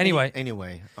 Anyway,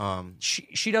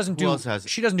 she doesn't do. else has-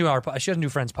 She doesn't do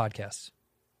Friends podcasts.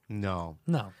 No.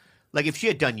 No. Like if she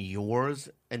had done yours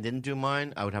and didn't do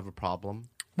mine, I would have a problem.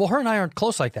 Well, her and I aren't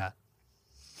close like that.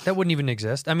 That wouldn't even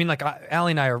exist. I mean, like,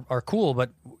 Allie and I are cool,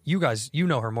 but you guys, you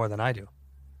know her more than I do.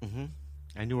 Mm-hmm.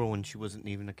 I knew her when she wasn't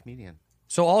even a comedian.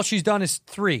 So all she's done is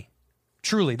 3.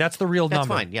 Truly, that's the real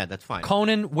number. That's fine. Yeah, that's fine.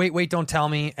 Conan, Wait, Don't Tell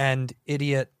Me, and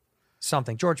Idiot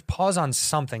something. George, pause on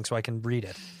something so I can read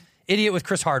it. Idiot with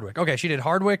Chris Hardwick. Okay, she did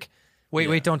Hardwick,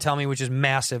 Wait, Don't Tell Me, which is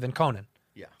massive, and Conan.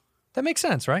 Yeah. That makes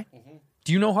sense, right? Mm-hmm.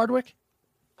 Do you know Hardwick?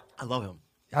 I love him.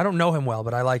 I don't know him well,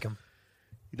 but I like him.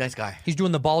 Nice guy. He's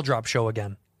doing the ball drop show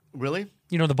again. Really?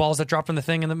 You know the balls that drop from the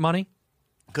thing and the money?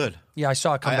 Good. Yeah, I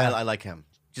saw it come back. I like him.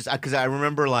 Just because I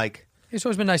remember, like... He's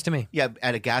always been nice to me. Yeah,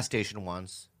 at a gas station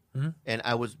once, and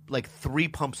I was like 3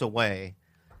 pumps away,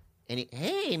 and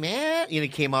hey, man, he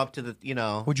came up to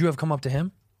the, Would you have come up to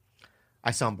him?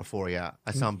 I saw him before, yeah.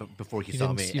 I saw him before he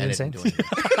saw me. You I didn't say didn't do anything.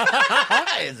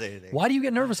 I didn't say anything. Why do you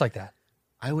get nervous like that?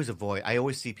 I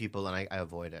always see people, and I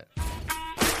avoid it.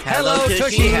 Hello,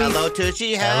 Tushy. Hello,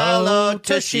 Tushy. Hello,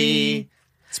 Tushy.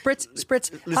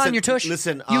 Spritz, on your tush.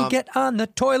 Listen, you get on the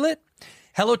toilet.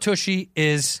 Hello, Tushy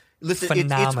is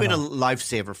phenomenal. It's been a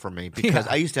lifesaver for me because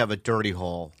I used to have a dirty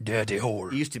hole. Dirty hole.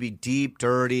 It used to be deep,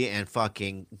 dirty, and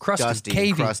fucking crusty, dusty,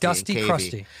 cavey, dusty,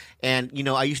 crusty. And,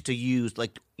 I used to use,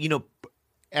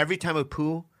 every time I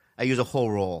poo, I use a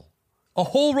whole roll. A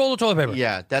whole roll of toilet paper?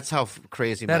 Yeah, that's how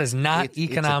crazy. That is not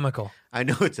economical. I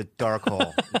know it's a dark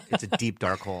hole. It's a deep,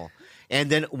 dark hole. And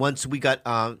then once we got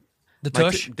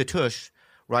the tush,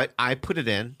 right? I put it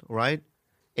in, right?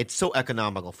 It's so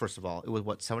economical. First of all, it was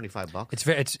what,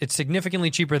 $75? It's significantly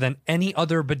cheaper than any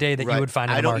other bidet that you would find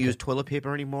in the market. I don't use toilet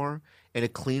paper anymore, and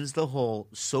it cleans the hole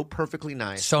so perfectly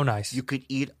nice. So nice. You could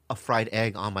eat a fried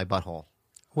egg on my butthole.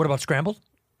 What about scrambled?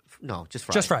 No, just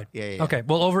fried. Just fried. Yeah. Okay.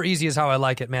 Well, over easy is how I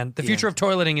like it, man. The future of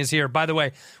toileting is here. By the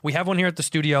way, we have one here at the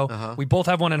studio. We both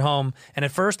have one at home. And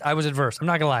at first, I was adverse. I'm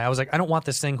not going to lie. I was like, I don't want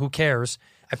this thing. Who cares?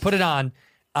 I put it on.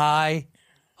 I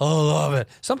love it.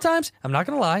 Sometimes, I'm not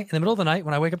going to lie, in the middle of the night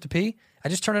when I wake up to pee, I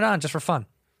just turn it on just for fun.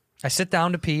 I sit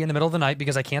down to pee in the middle of the night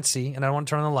because I can't see and I don't want to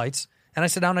turn on the lights. And I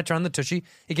sit down and I turn on the Tushy.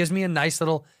 It gives me a nice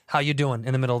little how you doing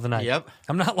in the middle of the night. Yep.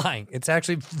 I'm not lying. It's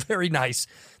actually very nice.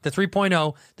 The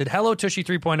 3.0, the Hello Tushy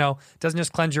 3.0, doesn't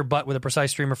just cleanse your butt with a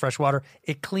precise stream of fresh water.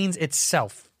 It cleans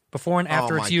itself before and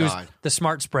after it's used. The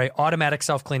Smart Spray automatic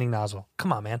self-cleaning nozzle.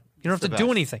 Come on, man. You don't have to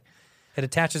do anything. It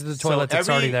attaches to the toilet. It's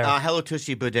already there. Every Hello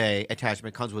Tushy bidet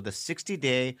attachment comes with a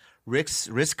 60-day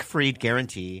risk-free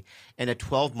guarantee and a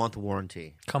 12-month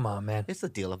warranty. Come on, man. It's the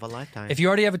deal of a lifetime. If you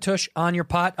already have a tush on your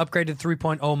pot, upgrade to the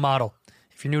 3.0 model.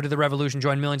 If you're new to the revolution,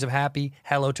 join millions of happy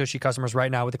Hello Tushy customers right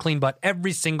now with a clean butt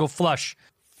every single flush.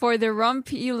 For the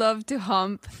rump you love to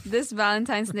hump, this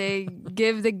Valentine's Day,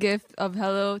 give the gift of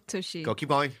Hello Tushy. Go, keep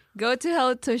going. Go to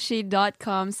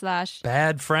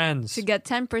hellotushy.com/bad friends to get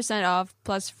 10% off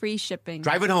plus free shipping.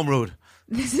 Drive it home, Rude.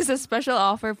 This is a special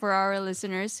offer for our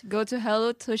listeners. Go to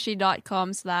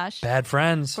hellotushy.com/bad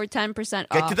friends for 10%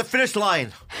 off. Get to the finish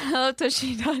line.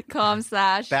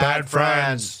 hellotushy.com/bad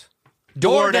friends.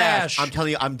 DoorDash. I'm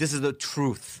telling you, this is the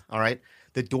truth. All right.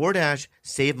 The DoorDash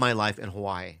saved my life in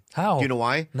Hawaii. How? Do you know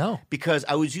why? No. Because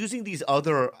I was using these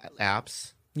other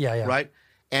apps. Yeah. Right?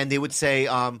 And they would say,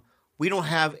 we don't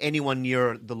have anyone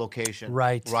near the location.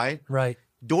 Right.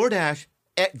 DoorDash,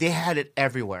 they had it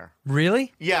everywhere.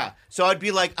 Really? Yeah. So I'd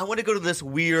be like, I want to go to this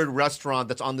weird restaurant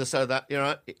that's on this side of that.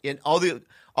 And all the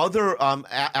other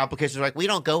applications are like, we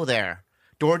don't go there.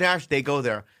 DoorDash, they go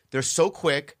there. They're so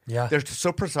quick. Yeah. They're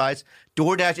so precise.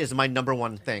 DoorDash is my number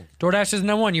one thing. DoorDash is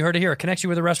number one. You heard it here. It connects you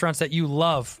with the restaurants that you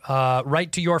love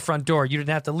right to your front door. You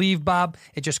didn't have to leave, Bob.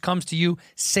 It just comes to you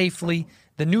safely.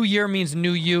 The new year means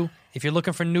new you. If you're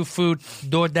looking for new food,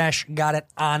 DoorDash got it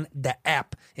on the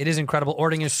app. It is incredible.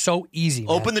 Ordering is so easy,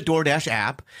 man. Open the DoorDash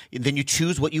app, then you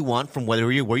choose what you want from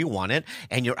where you want it,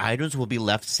 and your items will be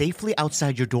left safely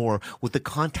outside your door with the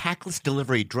contactless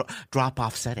delivery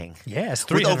drop-off setting. Yes,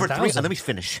 300,000. Let me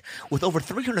finish. With over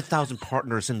 300,000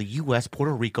 partners in the U.S.,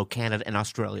 Puerto Rico, Canada, and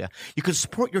Australia, you can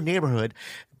support your neighborhood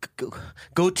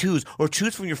go-tos or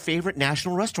choose from your favorite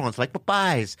national restaurants like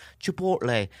Popeyes,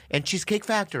 Chipotle, and Cheesecake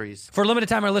Factories. For a limited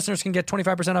time, our listeners can get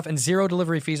 25% off and zero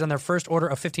delivery fees on their first order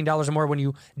of $15 or more when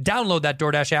you download that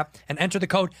DoorDash app and enter the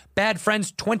code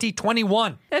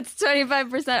BADFRIENDS2021. That's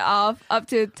 25% off, up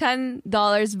to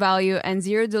 $10 value, and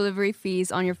zero delivery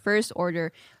fees on your first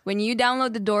order when you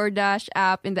download the DoorDash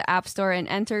app in the App Store and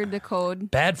enter the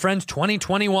code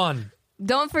BADFRIENDS2021.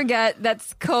 Don't forget,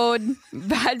 that's code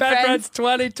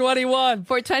BADFRIENDS2021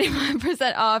 for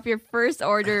 25% off your first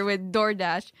order with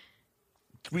DoorDash.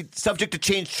 Subject to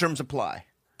change, terms apply.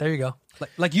 There you go.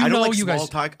 Like I don't know, like you small guys.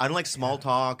 Talk. I don't like small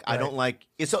talk. Right. I don't like.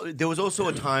 There was also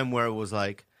a time where it was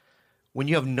like when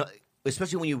you have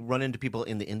especially when you run into people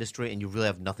in the industry and you really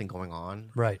have nothing going on.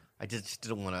 Right. I just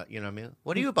didn't want to, you know what I mean?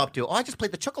 What are you up to? Oh, I just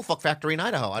played the Chuckle Fuck Factory in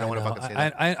Idaho. I don't want to fucking say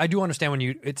that. I do understand when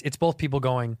it's both people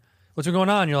going, what's been going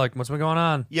on? You're like, what's been going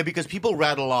on? Yeah, because people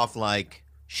rattle off like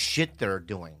shit they're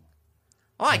doing.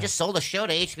 Oh, I just sold a show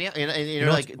to HBO. And you're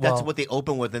know, like, that's what they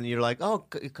open with. And you're like, oh,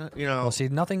 you know. Well, see,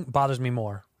 nothing bothers me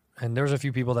more. And there's a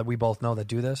few people that we both know that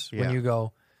do this. Yeah. When you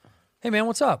go, hey, man,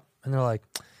 what's up? And they're like,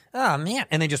 oh, man.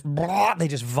 And they just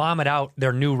vomit out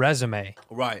their new resume.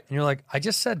 Right. And you're like, I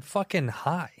just said fucking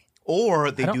hi.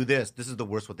 Or they do this. This is the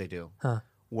worst what they do. Huh.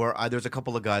 Where there's a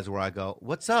couple of guys where I go,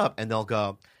 what's up? And they'll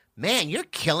go, man, you're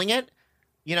killing it.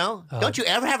 You know, don't you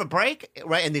ever have a break?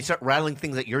 Right. And they start rattling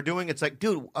things that you're doing. It's like,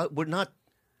 dude, we're not.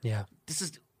 Yeah. This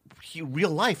is real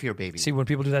life here, baby. See, when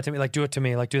people do that to me, like, do it to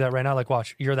me. Like, do that right now. Like,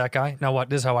 watch. You're that guy. Now what?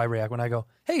 This is how I react when I go,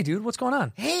 hey, dude, what's going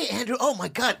on? Hey, Andrew. Oh, my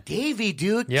God. Davey,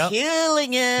 dude. Yep.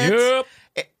 Killing it. Yep.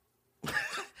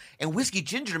 And Whiskey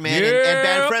Ginger Man and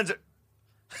Bad Friends.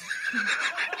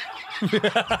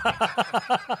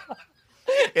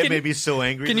 It made me so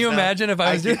angry. Can you imagine if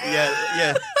I was doing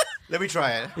Yeah. Let me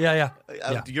try it. Yeah.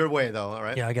 Your way, though, all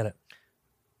right? Yeah, I get it.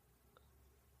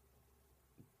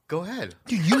 Go ahead.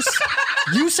 Dude,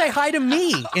 you say hi to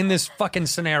me in this fucking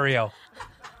scenario.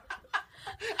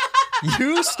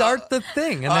 You start the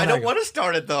thing. And then I don't want to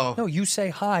start it, though. No, you say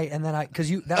hi, and then that was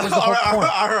the whole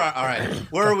point. All right.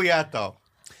 Where are we at, though?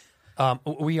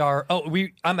 We are.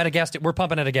 I'm at a gas. We're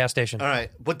pumping at a gas station. All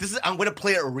right, but I'm going to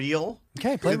play it real.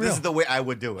 Okay, play it real. This is the way I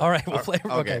would do it. All right, we'll play.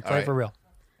 Okay, play it for real.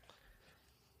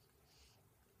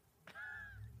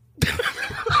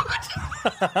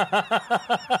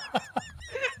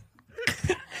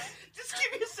 Just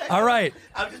give me a second. All right.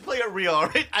 I'm just playing it real. All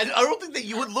right. I don't think that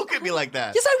you would look at me like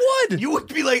that. Yes, I would. You would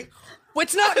be like. Well,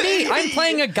 it's not me. I'm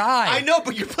playing a guy. I know,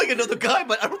 but you're playing another guy.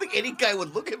 But I don't think any guy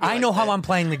would look at me. I know how I'm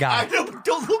playing the guy. I know, but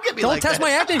don't look at me. Don't like test that.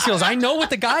 my acting skills. I know what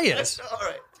the guy is. All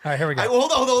right. All right, here we go.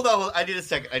 Hold on. I need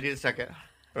a second.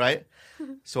 Right.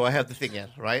 So I have the thing in.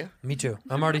 Right. Me too.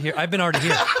 I'm already here. I've been already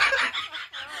here.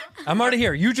 I'm already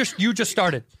here. You just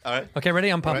started. All right. Okay, ready?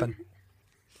 I'm pumping. Right.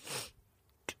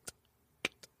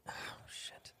 Oh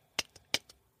shit.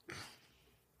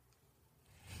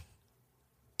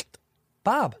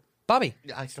 Bobby.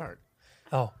 Yeah, I start.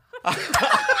 Oh.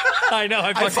 I know.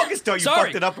 I fucking start. You Sorry.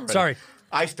 fucked it up already. Sorry.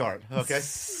 I start. Okay.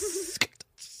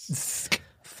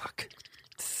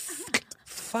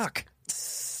 Fuck.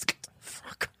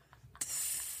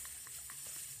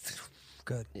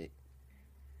 Good.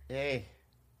 Hey.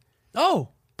 Oh,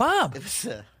 Bob.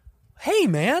 Hey,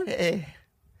 man. Hey.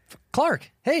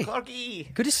 Clark. Hey.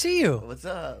 Clarky. Good to see you. What's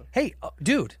up? Hey,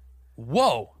 dude.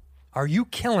 Whoa. Are you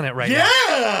killing it right now?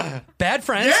 Yeah. Bad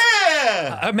Friends.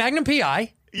 Yeah. Magnum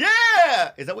PI.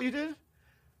 Yeah. Is that what you did?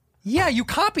 Yeah, you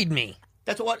copied me.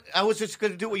 That's what I was just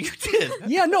going to do. What you did.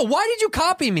 Yeah, no. Why did you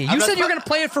copy me? You said you were going to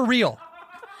play it for real.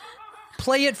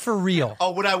 Play it for real.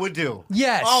 Oh, what I would do?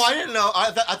 Yes. Oh, I didn't know.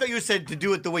 I thought you said to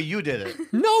do it the way you did it.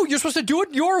 No, you're supposed to do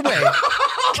it your way.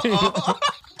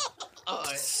 All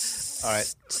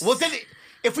right. Well, then,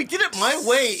 if we did it my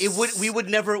way, we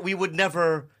would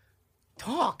never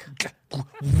talk.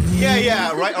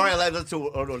 Yeah. Right. All right. Let's do.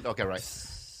 Okay. Right.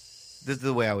 This is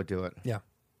the way I would do it. Yeah.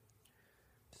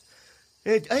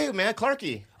 Hey, man,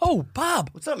 Clarky. Oh, Bob.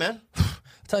 What's up, man? I'll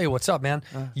tell you what's up, man.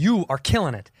 You are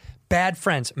killing it. Bad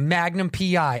Friends, Magnum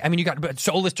PI. I mean, you got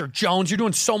Solicitor Jones. You're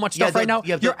doing so much stuff right now.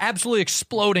 You're absolutely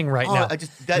exploding right now.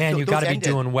 Man, you got to be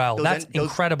doing well. That's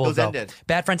incredible, though.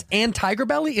 Bad Friends and Tiger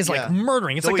Belly is like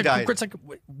murdering. It's Zoe died. It's like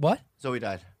what? Zoe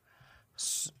died.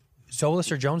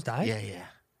 Solicitor Jones died? Yeah.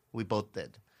 We both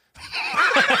did.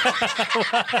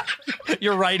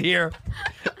 You're right here.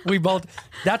 We both.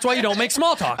 That's why you don't make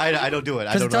small talk. I don't do it.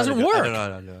 Because it doesn't work. I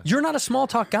don't do it. You're not a small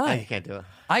talk guy. I can't do it.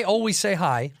 I always say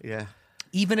hi. Yeah.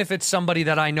 Even if it's somebody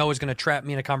that I know is going to trap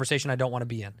me in a conversation I don't want to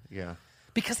be in. Yeah.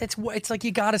 Because it's like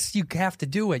you have to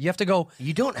do it. You have to go.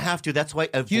 You don't have to. That's why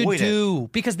avoid it. You do.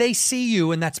 Because they see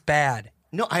you and that's bad.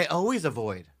 No, I always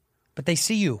avoid. But they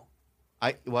see you.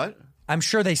 What? I'm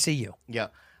sure they see you. Yeah.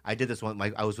 I did this one.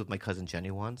 I was with my cousin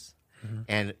Jenny once,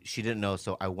 and she didn't know,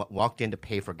 so I walked in to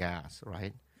pay for gas,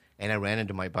 right? And I ran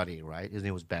into my buddy, right? His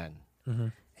name was Ben.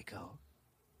 I go,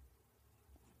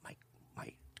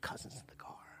 my cousin's in the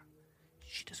car.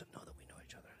 She doesn't know that we know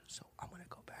each other, so I'm going to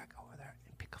go back over there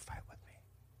and pick a fight with me,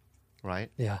 right?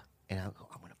 Yeah. And I'll go,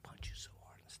 I'm going to punch you so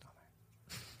hard in the stomach,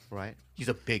 right? He's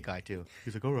a big guy, too.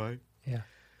 He's like, all right. Yeah.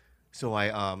 So I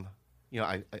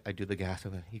do the gas,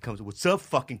 and he comes, what's up,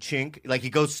 fucking chink? Like, he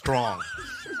goes strong.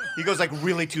 He goes like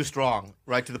really too strong,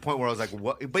 right? To the point where I was like,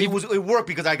 what? But it worked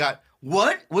because I got,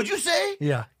 what? What'd you say?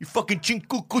 Yeah. You fucking ching,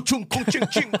 chung, ching,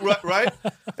 ching, right?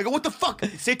 I go, what the fuck?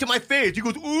 Say it to my face. He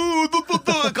goes, ooh,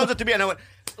 it comes up to me, and I went,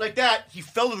 like that. He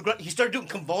fell to the ground. He started doing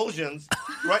convulsions,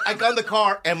 right? I got in the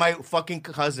car, and my fucking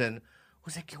cousin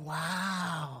was like,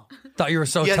 wow. Thought you were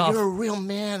so Yeah, tough. you're a real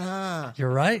man, huh? You're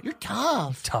right. You're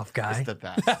tough. Tough guy. It's the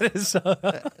best. That is.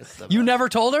 It's the You best. never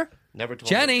told her? Never told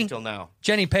Jenny. her until now.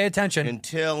 Jenny, pay attention.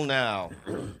 Until now.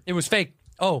 It was fake.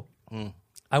 Oh,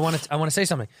 I want to say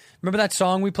something. Remember that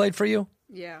song we played for you?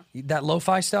 Yeah. That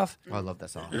lo-fi stuff? Oh, I love that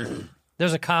song.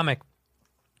 There's a comic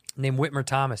named Whitmer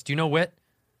Thomas. Do you know Whit?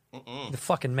 The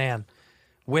fucking man.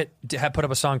 Whit had put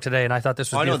up a song today, and I thought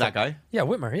this was I know beautiful. that guy. Yeah,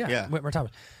 Whitmer. Yeah, Yeah. Whitmer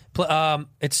Thomas.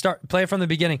 Play it from the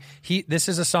beginning. This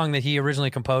is a song that he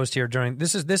originally composed here during.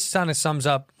 This kind of sums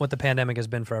up what the pandemic has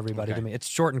been for everybody to me. It's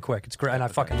short and quick. It's great, and I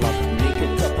fucking love it. Make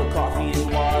a cup of coffee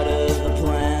and water the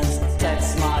plants.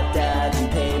 Text my dad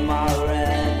and pay my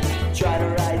rent. Try to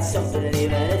write something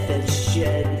even if it's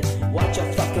shit. Watch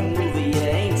a fucking movie you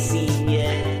ain't seen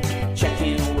yet. Check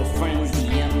in with friends,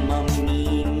 DM a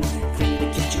meme. Clean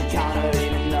the kitchen counter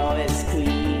even though it's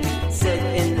clean. Sit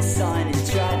in the sun and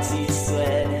try to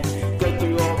sweat. Go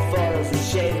through old photos and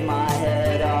shave my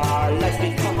head. Our life's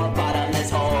become a bottomless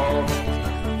hole.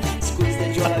 Squeeze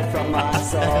the joy from my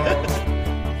soul.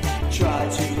 Try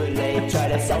to relate, try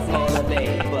to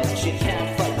self-motivate, but you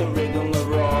can't fight the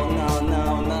rigmarole.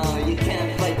 No, you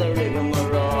can't fight the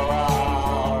rigmarole.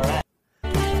 All right.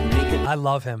 I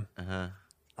love him.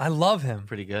 I love him.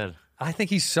 Pretty good. I think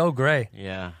he's so great.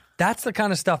 Yeah. That's the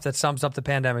kind of stuff that sums up the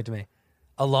pandemic to me.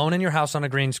 Alone in your house on a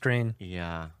green screen,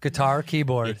 Yeah. guitar,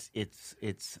 keyboard.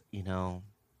 It's you know,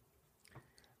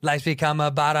 Life's become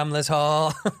a bottomless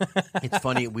hole. it's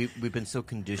funny. We've been so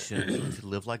conditioned to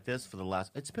live like this for the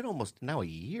last. It's been almost now a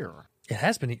year. It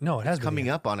has been. No, it has been. Coming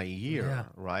up on a year, Yeah.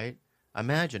 right?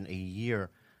 Imagine a year.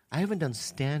 I haven't done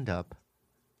stand up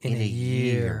in a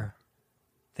year.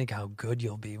 Think how good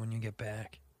you'll be when you get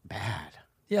back. Bad.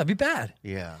 Yeah, it'd be bad.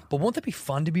 Yeah. But won't it be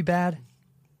fun to be bad?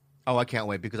 Oh, I can't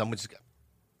wait because I'm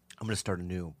gonna start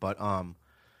anew. But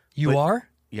You But- are?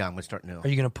 yeah, I'm gonna start new. Are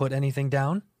you going to put anything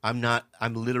down? I'm not.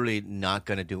 I'm literally not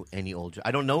gonna do any old.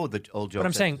 I don't know the old jokes. But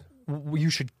I'm saying you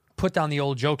should put down the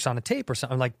old jokes on a tape or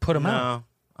something. Like put them no. out.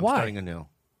 I'm Why? starting anew.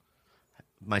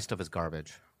 My stuff is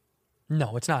garbage.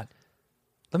 No, it's not.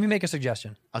 Let me make a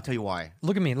suggestion. I'll tell you why.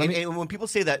 Look at me. And when people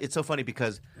say that, it's so funny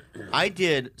because I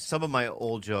did some of my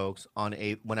old jokes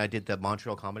when I did the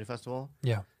Montreal Comedy Festival,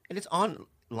 Yeah. and it's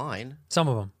online. Some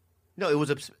of them. No, it was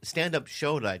a stand-up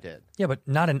show that I did. Yeah, but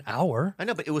not an hour. I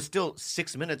know, but it was still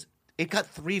 6 minutes. It got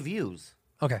 3 views.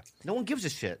 Okay. No one gives a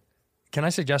shit. Can I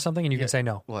suggest something and you can say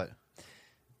no? What?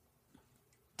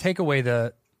 Take away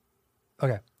the.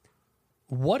 Okay.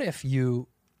 What if you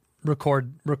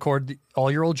record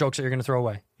all your old jokes that you're going to throw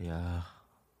away? Yeah.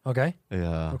 Okay.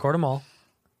 Yeah. Record them all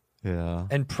Yeah.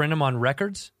 and print them on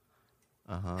records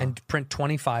and print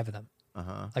 25 of them.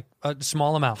 Like a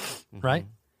small amount, right?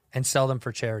 And sell them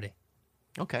for charity.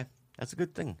 Okay. That's a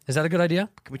good thing. Is that a good idea?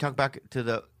 Can we talk back to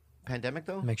the pandemic,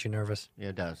 though? It makes you nervous. Yeah,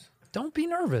 it does. Don't be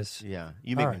nervous. Yeah.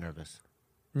 You make All me right. nervous.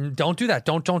 Don't do that.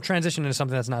 Don't transition into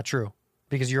something that's not true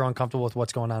because you're uncomfortable with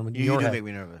what's going on with You your do head. make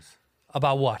me nervous.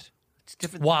 About what? It's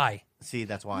different. Why? See,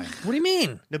 that's why. What do you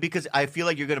mean? No, because I feel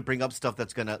like you're going to bring up stuff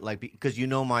that's going to, like, because you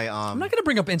know my... I'm not going to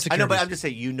bring up I insecurities. know, but I'm just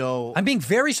saying, you know... I'm being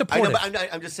very I supportive. know, but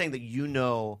I'm just saying that you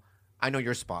know... I know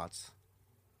your spots.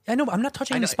 I know, but I'm not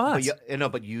touching I know, any spots.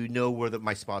 but you know where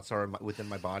my spots are within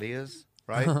my body is,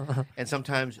 right? And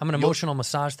sometimes... I'm an emotional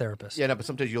massage therapist. Yeah, no, but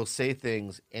sometimes you'll say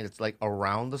things and it's like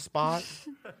around the spot,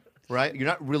 right? You're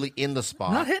not really in the spot.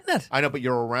 I'm not hitting it. I know, but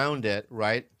you're around it,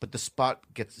 right? But the spot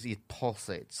it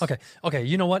pulsates. Okay.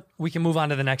 You know what? We can move on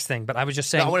to the next thing. But I was just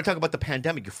saying. No, I want to talk about the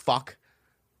pandemic. You fuck.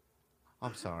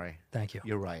 I'm sorry. Thank you.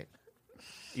 You're right.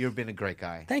 You've been a great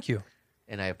guy, Thank you.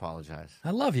 and I apologize.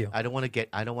 I love you. I don't want to get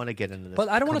into this. But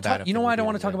I don't want to talk. combative You know thing why I with don't you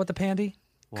want to talk today. about the pandy?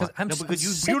 Because What? I'm no, s- because I'm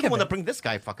you're sick the of one that it. bring this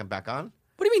guy fucking back on.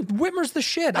 What do you mean? Whitmer's the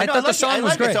shit. I know, thought the like it. song I was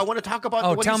like it, great. so I want to talk about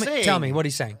Oh, what tell he's me. saying. Tell me what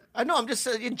he's saying. I know. I'm just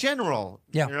in general.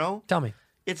 Yeah. You know. Tell me.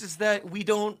 It's just that we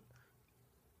don't.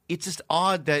 It's just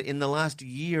odd that in the last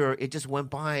year it just went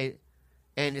by,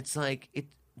 and it's like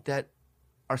that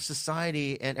our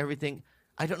society and everything.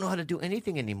 I don't know how to do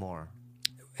anything anymore.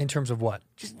 In terms of what?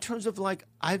 Just in terms of like,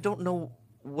 I don't know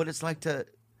what it's like to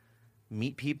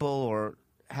meet people or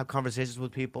have conversations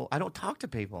with people. I don't talk to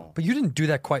people. But you didn't do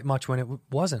that quite much when it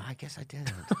wasn't. I guess I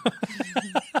didn't.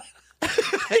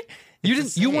 You the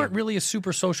didn't. You same. weren't really a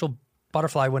super social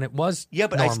butterfly when it was. Yeah,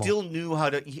 but normal. I still knew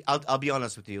how to. I'll be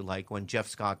honest with you. Like when Jeff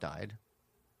Scott died,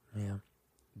 Yeah.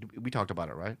 We talked about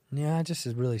it, right? Yeah, it just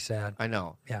is really sad. I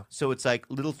know. Yeah. So it's like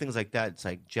little things like that. It's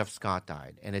like Jeff Scott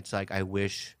died, and it's like I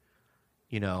wish,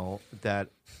 that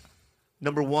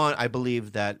number one, I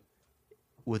believe that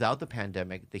without the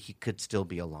pandemic, that he could still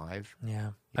be alive.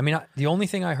 Yeah. I mean, the only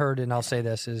thing I heard, and I'll say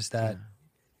this, is that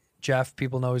Jeff,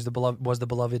 people know, was the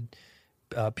beloved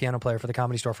piano player for the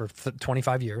Comedy Store for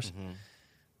 25 years. Mm-hmm.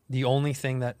 The only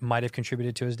thing that might have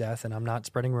contributed to his death, and I'm not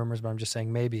spreading rumors, but I'm just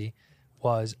saying maybe,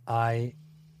 was I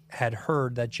had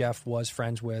heard that Jeff was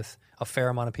friends with a fair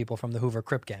amount of people from the Hoover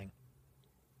Crip gang.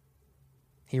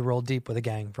 He rolled deep with a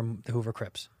gang from the Hoover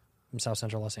Crips from South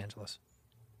Central Los Angeles.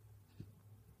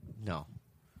 No.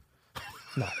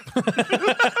 No.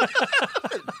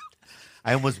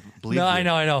 I almost believe. No, you. I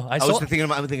know. I'm thinking,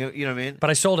 you know what I mean?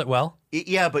 But I sold it well.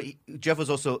 Yeah, but Jeff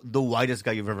was also the whitest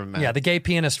guy you've ever met. Yeah, the gay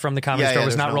pianist from the Comedy Store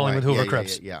was there's not no rolling way. with Hoover Yeah,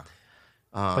 Crips. Yeah.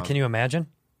 But can you imagine?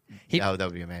 That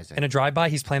would be amazing. In a drive-by,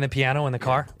 he's playing the piano in the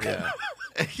car. Yeah.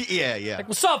 yeah. Like,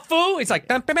 what's up, fool? He's like,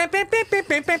 bam, bam, bam, bam, bam,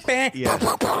 bam, bam, bam.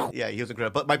 Yeah, he was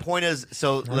incredible. But my point is,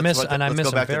 so I miss go him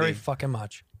back to very the, fucking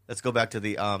much. Let's go back to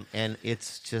the and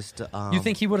it's just. You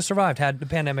think he would have survived had the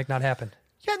pandemic not happened?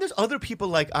 Yeah, there's other people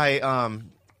like I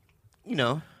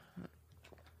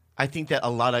think that a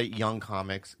lot of young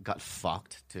comics got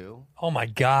fucked too. Oh my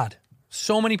god,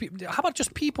 so many people. How about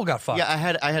just people got fucked? Yeah, I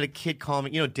had a kid call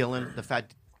me. Dylan, the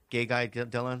fat gay guy,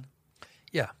 Dylan.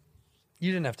 Yeah,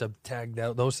 you didn't have to tag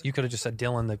those. You could have just said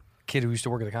Dylan, the kid who used to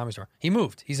work at the Comedy Store. He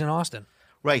moved. He's in Austin.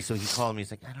 Right. So he called me.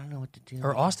 He's like, I don't know what to do.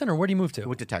 Or Austin, or where did he move to? He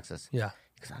went to Texas. Yeah.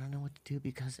 Because I don't know what to do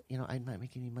because I'm not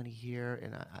making any money here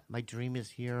and my dream is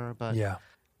here. But yeah,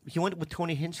 he went with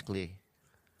Tony Hinchcliffe.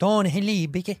 Tony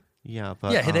Hinchcliffe. Yeah,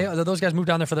 but yeah, those guys moved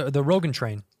down there for the Rogan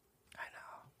train. I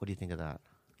know. What do you think of that?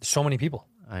 So many people.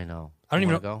 I know. I don't you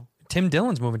even know. Go? Tim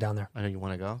Dillon's moving down there. I know you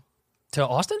want to go to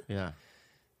Austin. Yeah.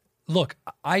 Look,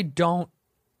 I don't.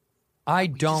 We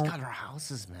just got our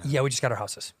houses, man. Yeah, we just got our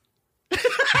houses.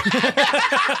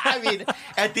 I mean,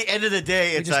 at the end of the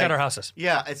day, it's we just got our houses.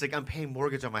 Yeah, it's like I'm paying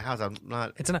mortgage on my house. I'm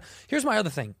not. Here's my other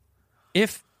thing.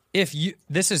 If you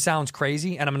sounds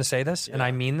crazy, and I'm going to say this, and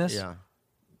I mean this. Yeah.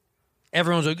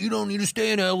 Everyone's like, you don't need to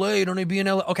stay in LA. You don't need to be in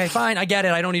LA. Okay, fine, I get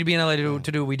it. I don't need to be in LA to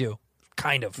do what we do.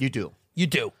 Kind of. You do. You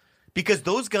do. Because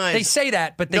those guys. They say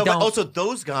that, but they don't. But also,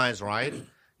 those guys, right?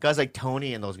 Guys like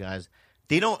Tony and those guys,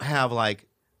 they don't have like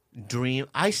dream.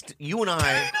 You and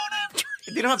I.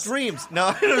 They don't have dreams.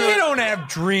 No, they don't have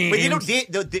dreams.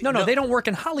 But they don't work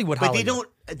in Hollywood. But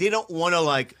they don't want to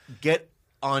like get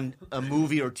on a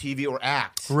movie or TV or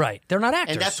act. Right. They're not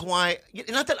actors. And that's why,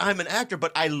 not that I'm an actor,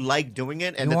 but I like doing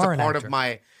it, and you it's are a part actor.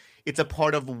 of it's a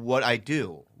part of what I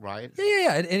do, right?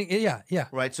 Yeah.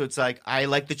 Right. So it's like I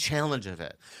like the challenge of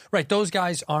it. Right. Those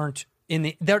guys aren't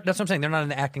that's what I'm saying. They're not in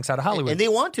the acting side of Hollywood, and they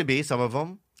want to be. Some of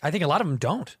them. I think a lot of them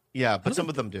don't. Yeah, but some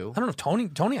of them do. I don't know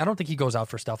if Tony. I don't think he goes out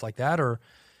for stuff like that, or.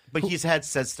 But he's said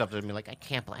stuff to me like I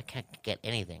can't get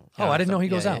anything. I didn't know he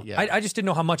goes yeah, out. Yeah. I just didn't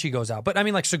know how much he goes out. But I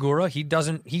mean, like Segura, he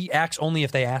doesn't. He acts only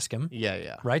if they ask him.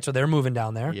 Yeah. Right. So they're moving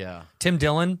down there. Yeah. Tim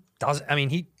Dillon does. I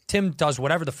mean, Tim does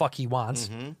whatever the fuck he wants,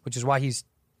 which is why he's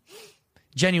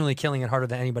genuinely killing it harder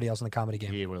than anybody else in the comedy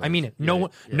game. Really I mean it.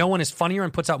 No one is funnier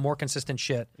and puts out more consistent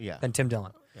shit than Tim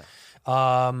Dillon.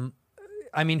 Yeah.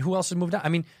 I mean, who else has moved out? I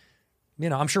mean,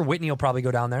 I'm sure Whitney will probably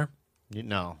go down there.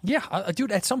 No. Yeah,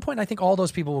 dude. At some point, I think all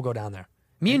those people will go down there.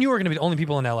 Me and you are going to be the only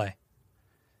people in LA.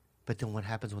 But then what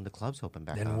happens when the clubs open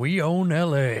back up? Then we own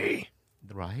LA.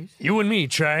 Right? You and me,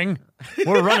 Chang.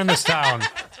 We're running this town.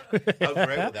 How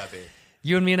great would that be?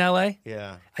 You and me in LA?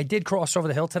 Yeah. I did cross over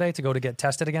the hill today to go to get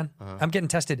tested again. I'm getting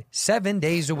tested 7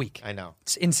 days a week. I know.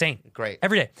 It's insane. Great.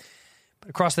 Every day. But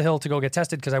across the hill to go get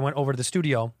tested because I went over to the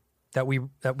studio that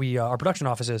we our production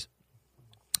office is.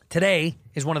 Today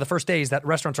is one of the first days that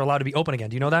restaurants are allowed to be open again.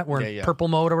 Do you know that? We're in purple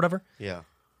mode or whatever. Yeah.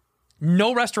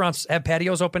 No restaurants have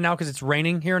patios open now because it's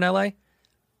raining here in LA.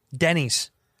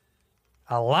 Denny's.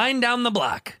 A line down the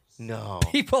block. No.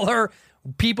 People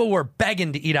were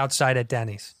begging to eat outside at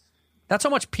Denny's. That's how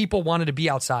much people wanted to be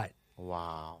outside.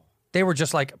 Wow. They were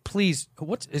just like, please,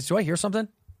 do I hear something?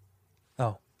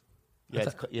 Oh. Yeah,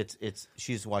 it's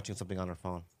she's watching something on her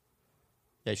phone.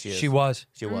 Yeah, she is. She was.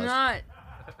 She was. I'm not.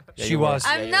 Yeah, she was.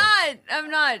 I'm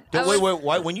not. Wait.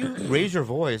 Why? When you raise your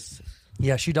voice.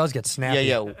 Yeah, she does get snappy.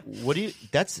 Yeah. What do you?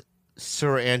 That's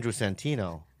Sir Andrew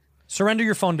Santino. Surrender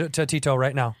your phone to Tito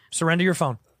right now. Surrender your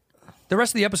phone. The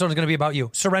rest of the episode is going to be about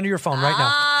you. Surrender your phone right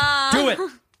now. Do it.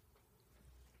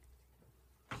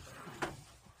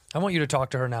 I want you to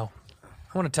talk to her now.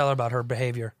 I want to tell her about her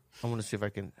behavior. I want to see if I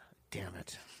can. Damn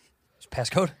it. It's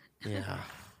passcode? Yeah.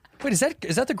 Wait, is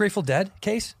that the Grateful Dead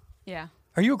case? Yeah.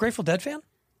 Are you a Grateful Dead fan?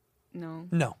 No.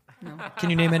 No. No. Can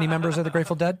you name any members of the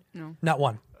Grateful Dead? No. Not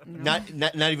one. Not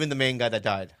even the main guy that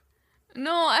died.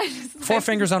 No, I just Four like,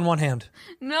 fingers on one hand.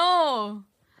 No,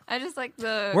 I just like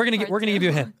the. We're gonna give you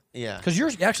a hint. Yeah. Because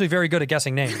you're actually very good at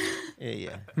guessing names.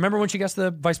 Yeah. Remember when she guessed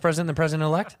the vice president and the president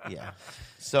elect? Yeah.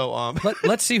 So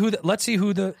Let's see who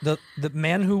the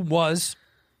man who was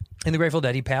in the Grateful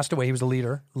Dead. He passed away. He was the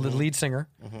leader, lead singer.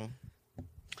 Mm-hmm.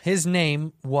 His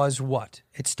name was what?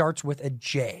 It starts with a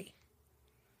J.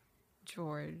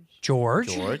 George.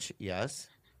 George, yes.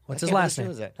 What's I his can't last believe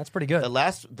name? she was That's pretty good.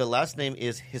 The last name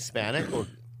is Hispanic or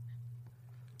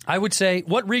I would say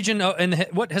what region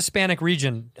what Hispanic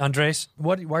region, Andres?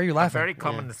 Why are you A laughing? very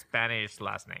common Spanish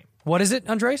last name. What is it,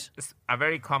 Andres? It's a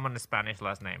very common Spanish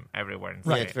last name everywhere in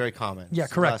Yeah, Spain. it's very common. Yeah,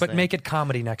 It's the correct. last But name. make it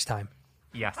comedy next time.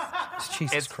 Yes.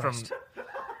 Jesus It's Christ.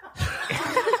 from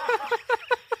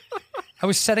I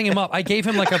was setting him up. I gave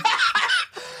him like a.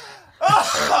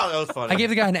 Oh, that was funny. I gave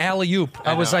the guy an alley oop.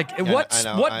 I was know. like, Yeah, "What? I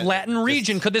know. What I Latin just-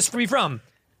 region could this be from?"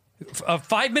 A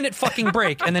 5-minute fucking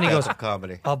break, and then he goes,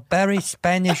 comedy. "A very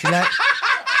Spanish."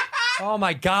 Oh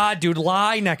my God, dude!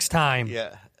 Lie next time.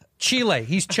 Yeah. Chile.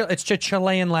 It's a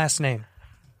Chilean last name.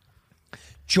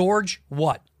 George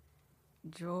what?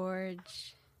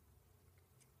 George.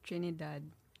 Trinidad.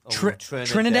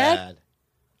 Trinidad?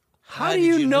 How do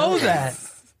you know that?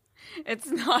 It's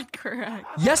not correct.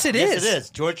 Yes, it is. Yes, it is.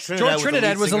 George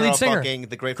Trinidad, was the lead singer. of fucking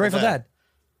the Grateful Dead.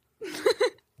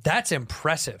 That's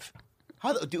impressive.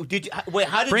 How did you wait?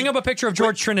 How did Bring you, up a picture of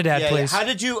George Trinidad, yeah, please. How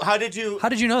did you? How did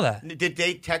you know that? Did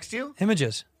they text you?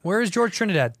 Images. Where is George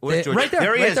Trinidad? Where's George? Right there.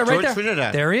 There he right is. there. George Right there.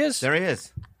 Trinidad. There he is. There he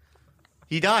is.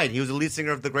 He died. He was the lead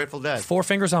singer of the Grateful Dead. 4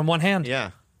 fingers on one hand.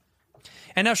 Yeah.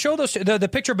 And now show those the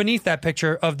picture beneath that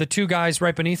picture of the two guys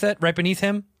right beneath it, right beneath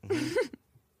him.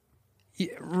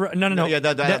 No. Yeah,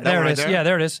 that there one it right is. there? Yeah,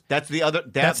 there it is. That's the other.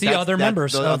 That's the other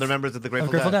members. The of, other members of the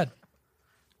Grateful, Dead.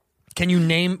 Can you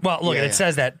name? Well, look, Yeah, it yeah.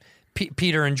 says that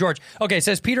Peter and George. Okay, it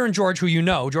says Peter and George, who you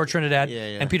know, George Trinidad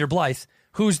and Peter Blythe.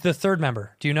 Who's the third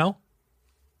member? Do you know?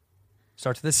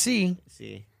 Starts with a C.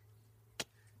 See.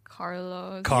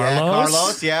 Carlos. Carlos. Yeah,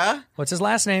 Carlos. Yeah. What's his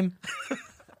last name?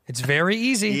 It's very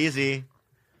easy. Easy.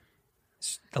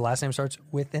 The last name starts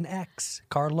with an X.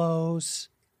 Carlos.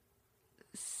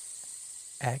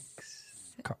 X.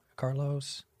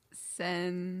 Carlos.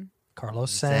 Sen.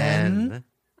 Carlos Sen.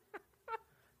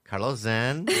 Carlos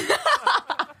Zen.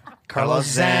 Carlos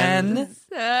Zen.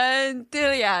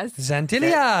 Santillas.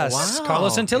 Zantillas. Wow.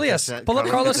 Carlos Zantillas. That's Pull up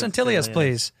Carlos Zantillas, Zantillas.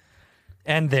 please.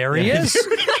 And there he is.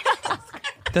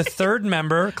 The third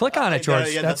member. Click on it, George.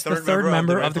 Yeah, That's the third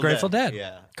member of the Grateful Dead.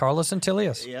 Yeah. Carlos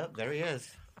Zantillas. Yeah, there he is.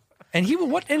 And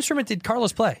what instrument did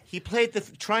Carlos play? He played the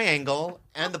triangle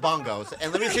and the bongos.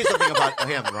 And let me say something about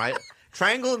him, right?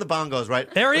 Triangle and the bongos, right?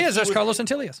 There he But is. There's was- Carlos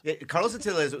Zantillas. Yeah, Carlos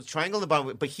Antilles was triangle and the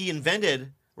bongo, but he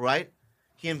invented, right?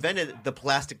 He invented the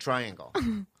plastic triangle.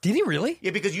 Did he really? Yeah,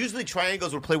 because usually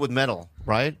triangles were played with metal,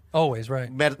 right? Always,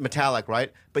 right. Metallic,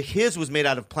 right? But his was made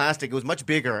out of plastic. It was much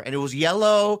bigger, and it was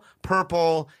yellow,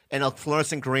 purple, and a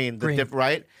fluorescent green.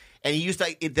 Right? And he used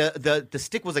the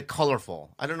stick was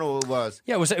colorful. I don't know what it was.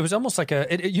 Yeah, it was almost like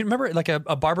you remember like a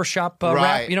barbershop Right,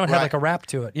 rap? You know, it had right. like a rap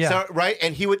to it. Yeah. So, right,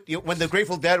 and he would when the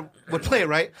Grateful Dead would play it,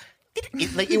 right?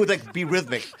 It would be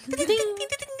rhythmic.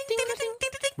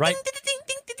 Right.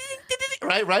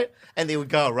 Right, and they would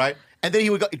go right, and then he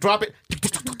would go drop it. The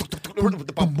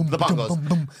bongos.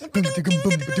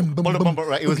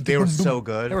 Right, they were so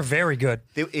good. They were very good.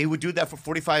 He would do that for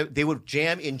 45. They would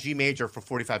jam in G major for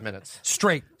 45 minutes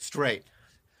Straight.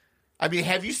 I mean,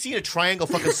 have you seen a triangle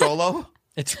fucking solo?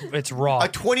 It's raw. A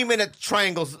 20-minute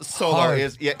triangle solo Hard.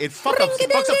 is it fucks up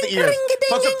the ears.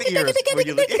 Fucks up the ears when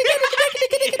you look.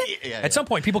 At some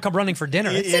point, people come running for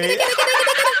dinner.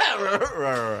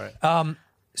 Right.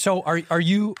 So are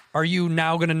you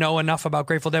now going to know enough about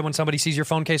Grateful Dead when somebody sees your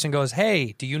phone case and goes,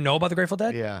 "Hey, do you know about the Grateful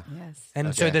Dead?" Yeah. Yes.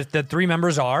 And so the three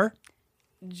members are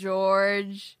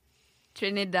George,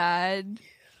 Trinidad,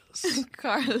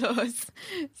 Carlos,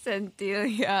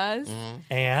 Santillas,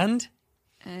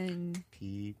 and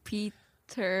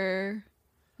Peter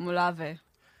Mulave.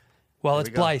 well, There it's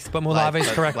we go. Blythe, but Mulave is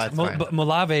Blythe, correct. Blythe's fine.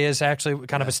 Mulave is actually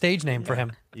kind of a stage name for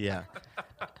him. Yeah.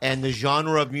 And the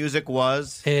genre of music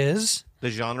was Is the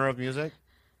genre of music.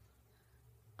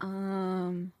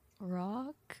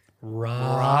 Rock.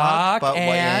 rock but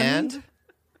and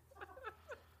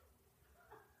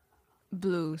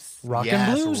Blues. rock Yes,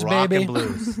 and blues, rock baby. and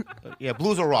blues. Yeah,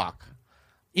 blues or rock.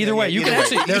 Either Yeah, way, yeah, you can either way.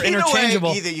 actually they're Either way,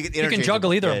 interchangeable. either you can can interchangeable.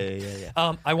 juggle either.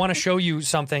 Yeah. I want to show you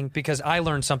something because I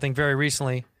learned something very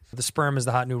recently. The sperm is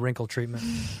the hot new wrinkle treatment.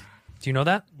 Do you know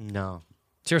that? No.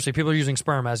 Seriously, people are using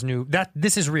sperm as new.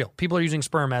 This is real. People are using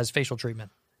sperm as facial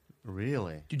treatment.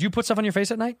 Really? Did you put stuff on your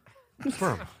face at night?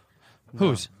 Sperm.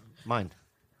 Whose? Mine.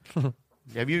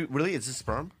 Have you really? Is this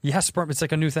sperm? Yeah, sperm. It's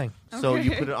like a new thing. So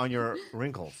you put it on your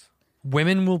wrinkles.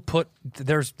 Women will put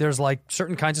there's like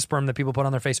certain kinds of sperm that people put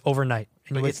on their face overnight.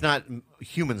 And But you it's not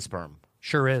human sperm.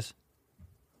 sure is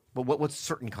But what's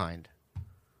certain kind?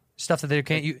 stuff that they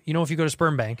can't. You know, if you go to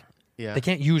sperm bank, Yeah. they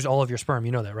can't use all of your sperm.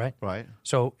 You know that, right? Right.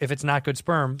 So if it's not good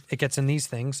sperm, it gets in these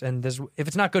things, and if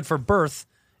it's not good for birth,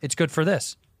 it's good for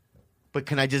this. But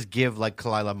can I just give like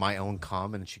Kalila my own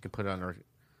cum and she can put it on her?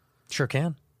 Sure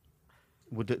can.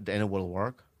 And it will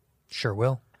work. Sure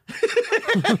will.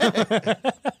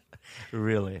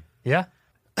 Really? Yeah.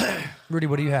 Rudy,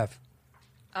 what do you have?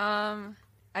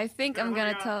 I think I'm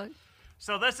gonna tell.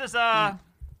 So this is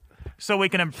so we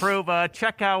can improve.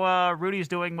 Check how Rudy's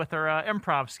doing with her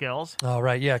improv skills. Oh,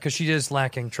 right. Yeah, because she is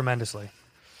lacking tremendously.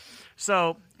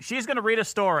 So she's going to read a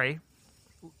story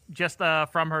just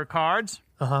from her cards.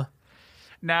 Uh-huh.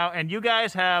 Now, and you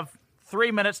guys have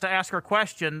 3 minutes to ask her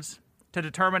questions to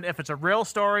determine if it's a real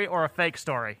story or a fake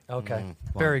story. Okay.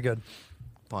 Very good.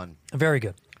 Fun. Very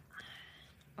good.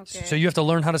 Okay. So you have to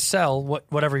learn how to sell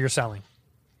whatever you're selling.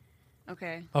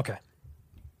 Okay. Okay.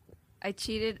 I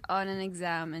cheated on an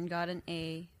exam and got an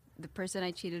A. The person I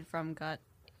cheated from got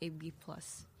a B+.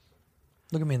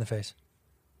 Look at me in the face.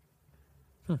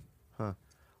 Huh.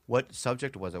 What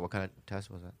subject was it? What kind of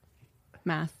test was it?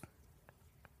 Math.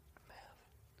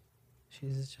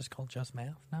 She's just called just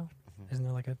math now? Isn't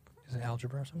there is it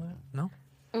algebra or something like that? No?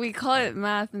 We call it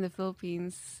math in the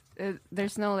Philippines.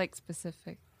 There's no like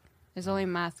specific. There's only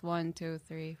math 1, 2,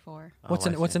 3, 4. What's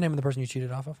the name of the person you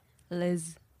cheated off of?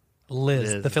 Liz.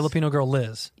 Liz. The Filipino girl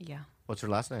Liz. Yeah. What's her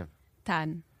last name?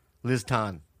 Tan. Liz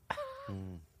Tan.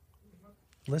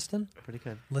 Liston? Pretty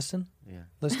good. Liston? Yeah.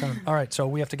 Liston. All right, so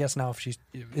we have to guess now if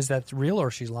is that real or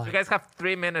she's lying? You guys have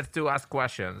 3 minutes to ask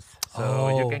questions,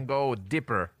 so you Oh. can go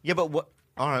deeper. Yeah, but what?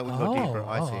 All right, we can go deeper.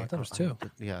 I see. I thought it was 2.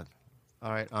 Yeah.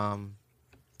 All right.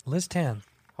 Liz Tan.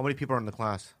 How many people are in the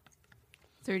class?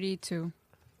 32.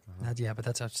 Yeah, but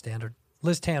that's our standard.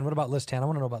 Liz Tan. What about Liz Tan? I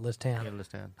want to know about Liz Tan. Yeah, Liz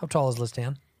Tan. How tall is Liz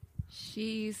Tan?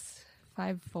 She's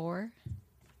 5'4".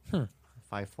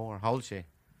 5'4". How old is she?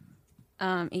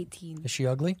 18. Is she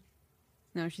ugly?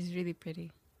 No, she's really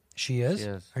pretty. She is? She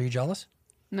is. Are you jealous?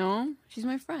 No, she's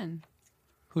my friend.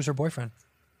 Who's her boyfriend?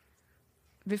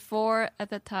 Before, at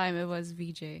the time, it was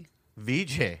VJ.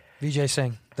 VJ. VJ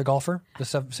Singh, the golfer, the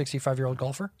 65-year-old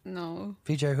golfer. No,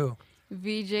 VJ who?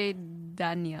 VJ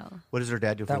Daniel. What does her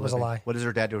dad do for a That was a living? lie. What does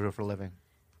her dad do for a living?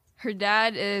 Her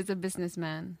dad is a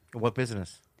businessman. What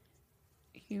business?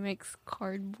 He makes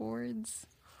cardboards.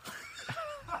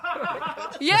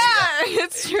 Yeah,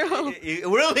 it's true.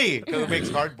 Really? Who makes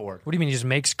cardboard? What do you mean? He just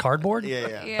makes cardboard?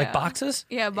 Yeah. Yeah. Like boxes?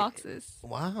 Yeah, boxes.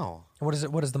 Wow. What is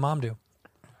it? What does the mom do?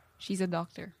 She's a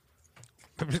doctor.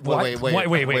 What?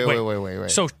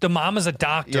 Wait. So the mom is a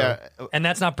doctor, Yeah. and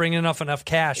that's not bringing enough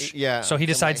cash. Yeah. So he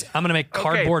decides, I'm going to make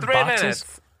cardboard okay, 3 boxes.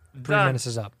 minutes. 3 Done. minutes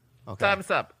is up. Okay.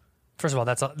 Time's up. First of all,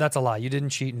 that's a lie. You didn't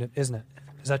cheat, isn't it?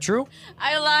 Is that true?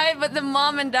 I lied, but the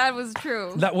mom and dad was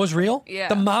true. That was real? Yeah.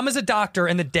 The mom is a doctor,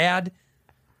 and the dad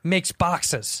makes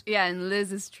boxes. Yeah, and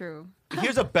Liz is true.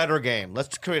 Here's a better game.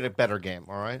 Let's create a better game.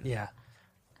 All right. Yeah.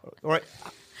 All right.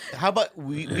 How about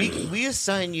we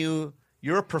assign you?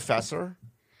 You're a professor.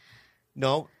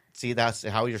 No. See, that's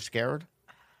how you're scared.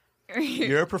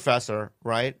 You're a professor,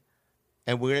 right?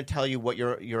 And we're going to tell you what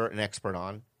you're an expert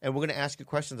on, and we're going to ask you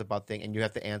questions about things, and you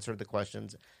have to answer the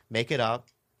questions, make it up,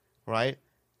 right,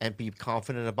 and be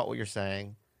confident about what you're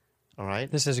saying. All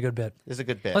right. This is a good bit. This is a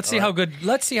good bit. Let's see all how right? good.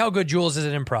 Let's see how good Jules is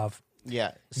at improv.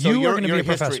 Yeah. You are gonna be you're a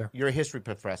professor. You're a history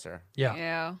professor, Yeah.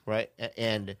 Yeah. right?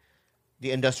 And the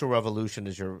Industrial Revolution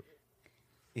is your.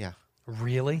 Yeah.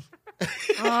 Really?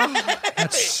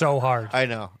 That's so hard. I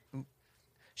know.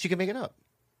 She can make it up.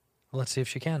 Let's see if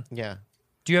she can. Yeah.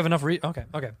 Do you have enough? Okay.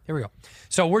 Here we go.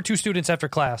 So we're 2 students after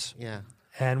class, Yeah.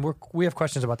 and we have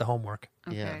questions about the homework.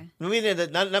 Okay. Yeah.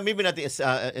 Maybe not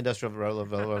the Industrial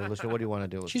Revolution. What do you want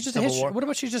to do? She's just Civil a history. War? What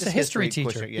about she's just a history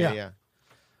teacher? question. Yeah.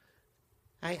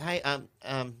 Hi,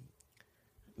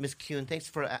 Miss Kuhn. Thanks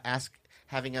for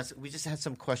having us. We just had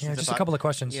some questions. Yeah, just about, a couple of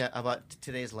questions. Yeah, about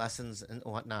today's lessons and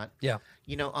whatnot. Yeah.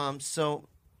 You know, so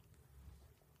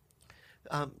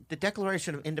the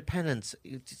Declaration of Independence.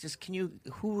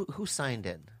 Who signed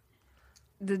it?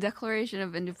 The Declaration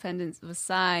of Independence was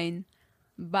signed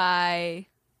by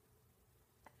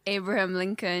Abraham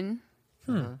Lincoln.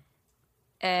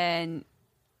 And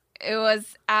it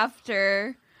was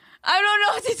after... I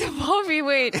don't know, Tito Bobby,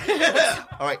 wait.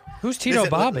 All right. Who's Tito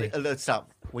Bobby? Let's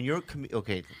stop. When you're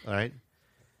okay, all right.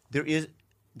 There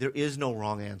is no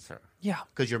wrong answer. Yeah.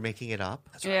 Because you're making it up.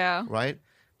 Yeah. Right?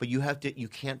 but you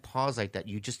can't pause like that.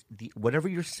 You just whatever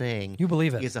you're saying. You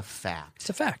believe it is a fact. It's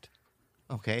a fact.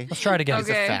 Okay, let's try it again. It's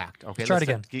a fact. Okay, let's try it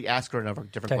again. Ask her another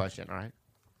different question. All right.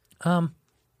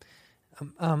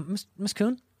 Miss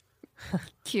Kuhn.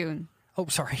 Kuhn. Oh,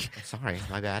 sorry. Sorry,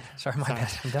 my bad. Sorry, my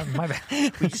bad. I'm done. My bad.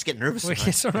 We just get nervous. We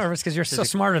get so nervous because you're so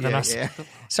smarter than us. Yeah.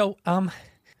 So, and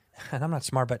I'm not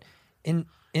smart, but in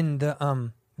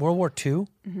the World War II,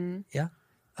 yeah,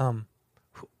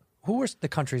 who were the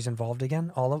countries involved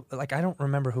again? All of I don't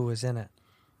remember who was in it.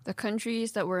 The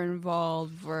countries that were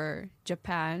involved were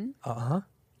Japan,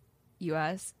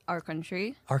 U.S., our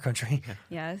country. Our country.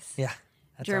 Yes. Yeah.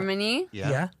 Germany.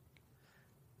 Yeah.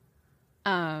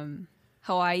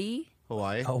 Hawaii.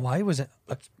 Hawaii was it?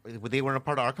 They weren't a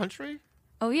part of our country?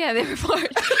 Oh, yeah, they were part.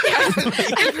 I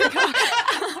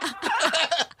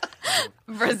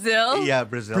forgot. Brazil. Yeah,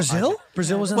 Brazil.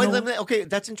 Brazil was in the... Okay,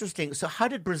 that's interesting. So how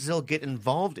did Brazil get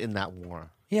involved in that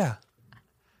war? Yeah.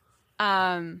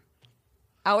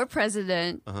 Our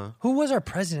president. Who was our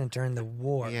president during the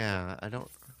war? Yeah, I don't...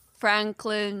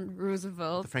 Franklin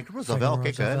Roosevelt. Franklin Roosevelt.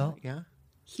 Okay, good. Yeah.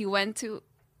 He went to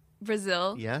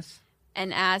Brazil. Yes.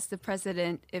 And asked the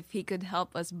president if he could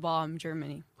help us bomb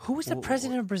Germany. Who was the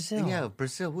president of Brazil? Yeah,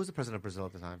 Brazil. Who was the president of Brazil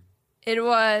at the time? It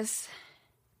was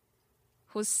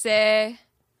Jose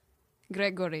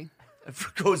Gregory.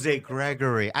 Jose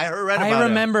Gregory. I read about I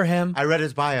remember him. I read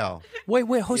his bio. Wait,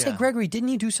 Jose Gregory, didn't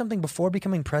he do something before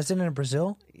becoming president of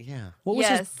Brazil? Yeah. What was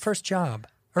his first job?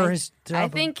 Or his job? I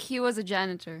think he was a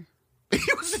janitor.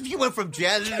 He went from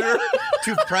janitor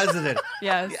to president.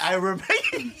 Yes. I remember.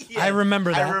 I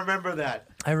remember that. I remember that.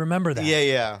 I remember that.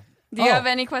 Yeah. Do you have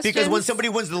any questions? Because when somebody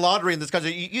wins the lottery in this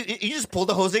country, you just pull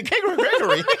the Jose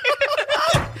Gregory.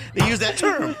 They use that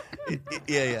term.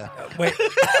 Yeah. Wait.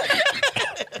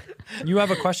 You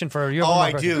have a question for her.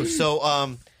 I do.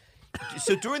 So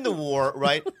during the war,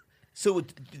 right? So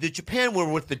the Japan were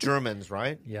with the Germans,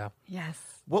 right? Yeah. Yes.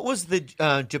 What was the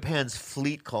Japan's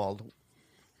fleet called?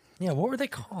 Yeah, what were they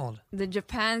called? The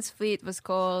Japan's fleet was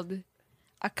called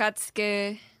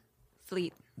Akatsuki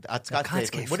Fleet. What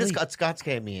does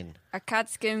Akatsuki mean?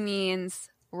 Akatsuki means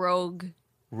rogue.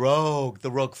 Rogue,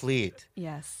 the rogue fleet.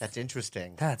 Yes. That's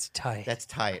interesting. That's tight. That's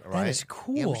tight, right? That is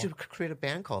cool. Yeah, we should create a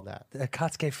band called that. The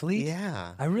Akatsuki Fleet?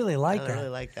 Yeah. I really like that. I really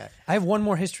like that. I have one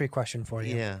more history question for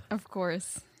you. Yeah. Of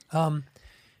course.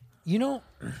 You know,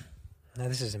 now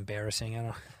this is embarrassing. I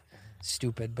don't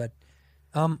stupid, but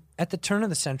at the turn of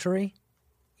the century,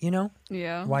 you know?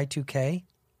 Yeah. Y2K?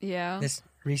 Yeah. This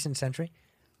recent century.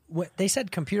 They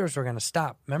said computers were going to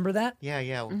stop. Remember that?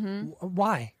 Yeah.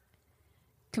 Why?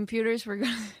 Computers were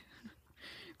gonna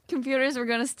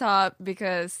stop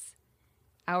because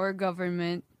our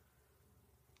government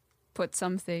put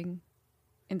something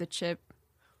in the chip.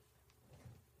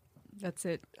 That's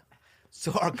it.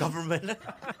 So our government.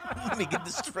 Let me get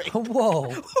this straight.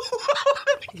 Whoa!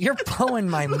 You're blowing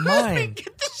my mind. Let me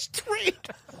get this straight.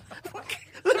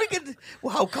 Let me get.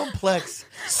 Well, how complex?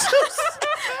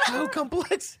 How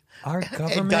complex? Our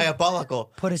government and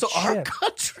diabolical. Put a chip. Our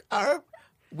country.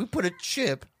 We put a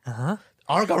chip. Uh-huh.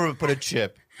 Our government put a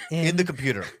chip in the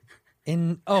computer.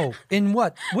 In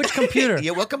what? Which computer?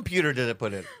 Yeah, what computer did it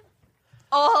put in?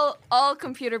 All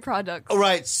computer products. Oh,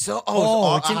 right. So,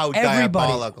 it's in how everybody.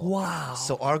 diabolical. Wow.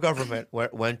 So our government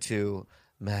went to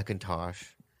Macintosh.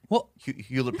 Well,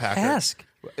 Hewlett Packard. ask.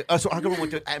 So our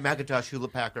government went to Macintosh,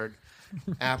 Hewlett Packard,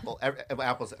 Apple.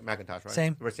 Apple's Macintosh, right?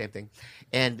 Same thing.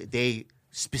 And they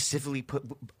specifically put,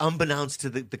 unbeknownst to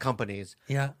the companies,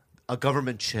 a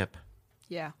government chip.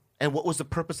 Yeah. And what was the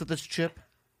purpose of this chip?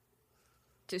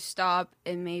 To stop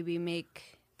and maybe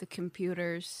make the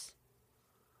computers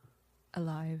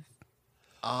alive.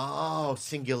 Oh,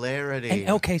 singularity. And,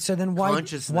 okay, so then why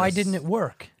didn't it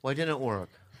work? Why didn't it work?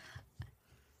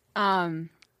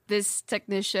 This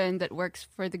technician that works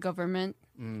for the government.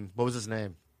 What was his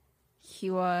name?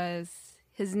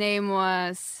 His name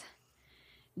was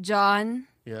John.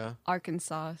 Yeah.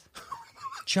 Arkansas.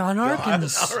 John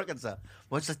Arkansas. Arkansas.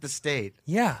 What's like the state?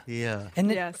 Yeah. Yeah.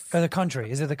 And yes. Or the country.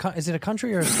 Is it a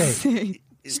country or a state?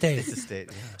 State. It's a state.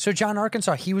 Yeah. So John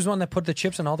Arkansas, he was the one that put the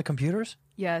chips in all the computers?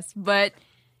 Yes, but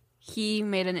he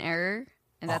made an error,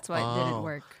 and that's why it didn't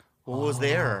work. What was the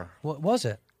error? What was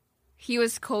it? He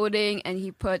was coding, and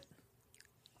he put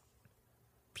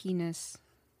penis.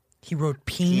 He wrote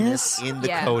penis? In the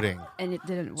coding. And it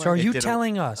didn't work. So are you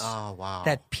telling us wow.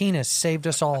 that penis saved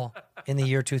us all in the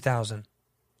year 2000?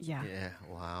 Yeah. Yeah,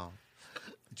 wow.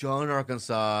 John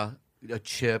Arkansas, a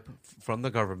chip from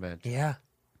the government. Yeah.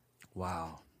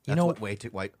 Wow. You know what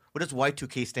does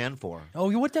Y2K stand for? Oh,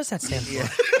 what does that stand for?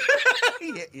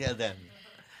 Yeah, then.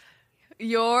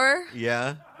 You're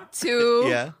Yeah. too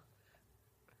Yeah.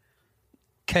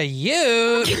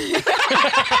 Cute.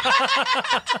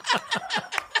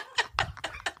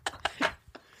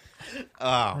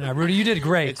 Oh, Rudy, you did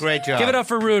great. Great job. Give it up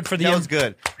for Rude for the. That was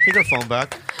good. Take your phone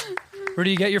back.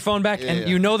 Rudy, you get your phone back, and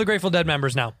you know the Grateful Dead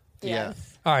members now. Yeah.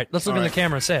 All right, let's look in the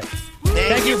camera and say it.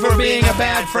 Thank you for being a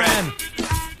bad friend.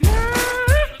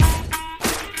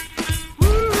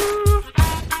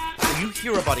 You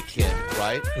hear about a kid,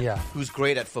 right? Yeah. Who's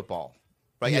great at football,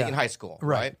 right? Yeah. In high school,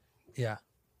 Right. Yeah.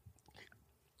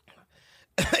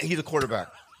 He's a quarterback.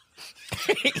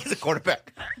 He's a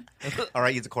quarterback. All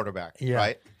right, he's a quarterback. Yeah.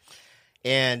 Right.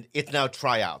 And it's now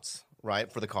tryouts,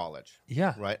 right, for the college.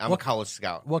 Yeah. Right. I'm a college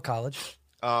scout. What college?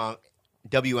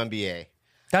 WNBA.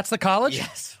 That's the college?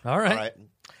 Yes. All right.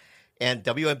 And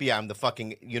WNBA, I'm the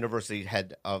fucking university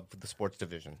head of the sports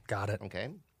division. Got it. Okay.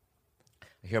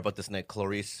 I hear about this name,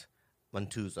 Clarice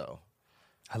Mantuzo.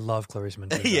 I love Clarice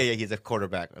Mantuzo. yeah, he's a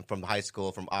quarterback from high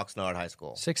school, from Oxnard High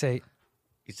School. 6'8",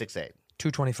 He's 6'8".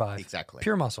 225. Exactly.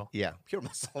 Pure muscle. Yeah, pure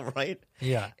muscle, right?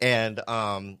 Yeah. And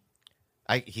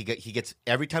he gets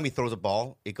every time he throws a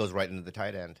ball, it goes right into the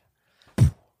tight end.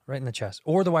 Right in the chest.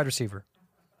 Or the wide receiver.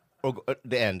 Or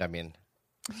the end, I mean.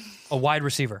 A wide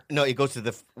receiver. No, it goes to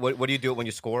the what do you do when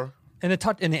you score? In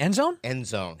the end zone? End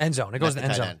zone. End zone. It goes to the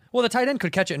end tight zone. end. Well, the tight end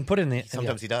could catch it and put it in the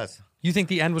Sometimes he does. You think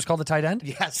the end was called the tight end?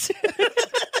 Yes.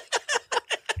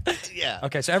 Yeah.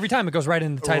 Okay, so every time it goes right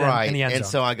in the tight end in the end zone. And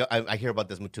so I hear about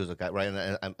this Matuzo guy, right?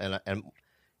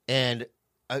 And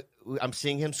I'm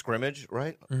seeing him scrimmage,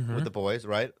 right, with the boys,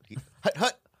 right?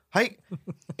 Hut,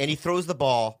 and he throws the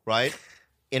ball right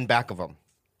in back of him.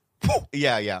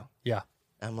 Yeah.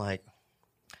 I'm like,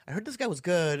 I heard this guy was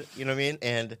good, you know what I mean?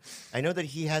 And I know that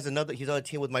he's on a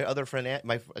team with my other friend,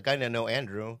 a guy I know,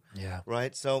 Andrew. Yeah.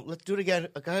 Right. So let's do it again.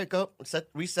 Okay, go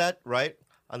reset, right?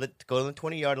 Go on the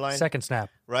 20-yard line. Second snap.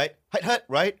 Right? Hut,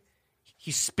 right?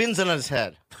 He spins it on his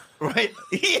head. Right?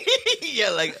 Yeah,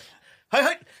 like,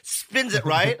 hut, spins it,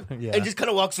 right? Yeah. And just kind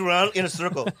of walks around in a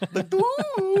circle. Like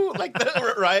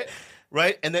that, right?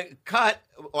 Right? And then cut.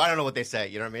 Well, I don't know what they say.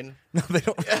 You know what I mean? No, they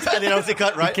don't. They don't say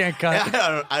cut, right? You can't cut.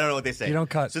 I don't know what they say. You don't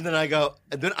cut. So then I go,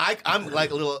 and then I'm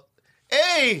like a little,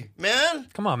 hey, man.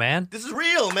 Come on, man. This is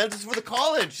real, man. This is for the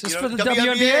college. This is for the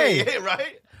WNBA.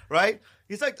 Right?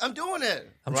 He's like, I'm doing it.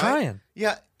 I'm right? trying.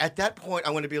 Yeah. At that point,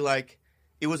 I'm going to be like,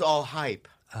 it was all hype.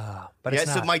 But it's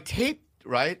not. So my tape,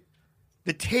 right?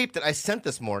 The tape that I sent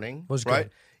this morning was right,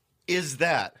 good. Is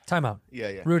that. Timeout.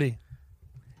 Yeah. Rudy,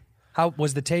 how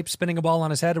was the tape spinning a ball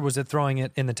on his head, or was it throwing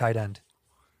it in the tight end?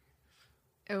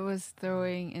 It was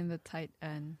throwing in the tight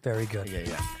end. Very good.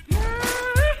 Yeah.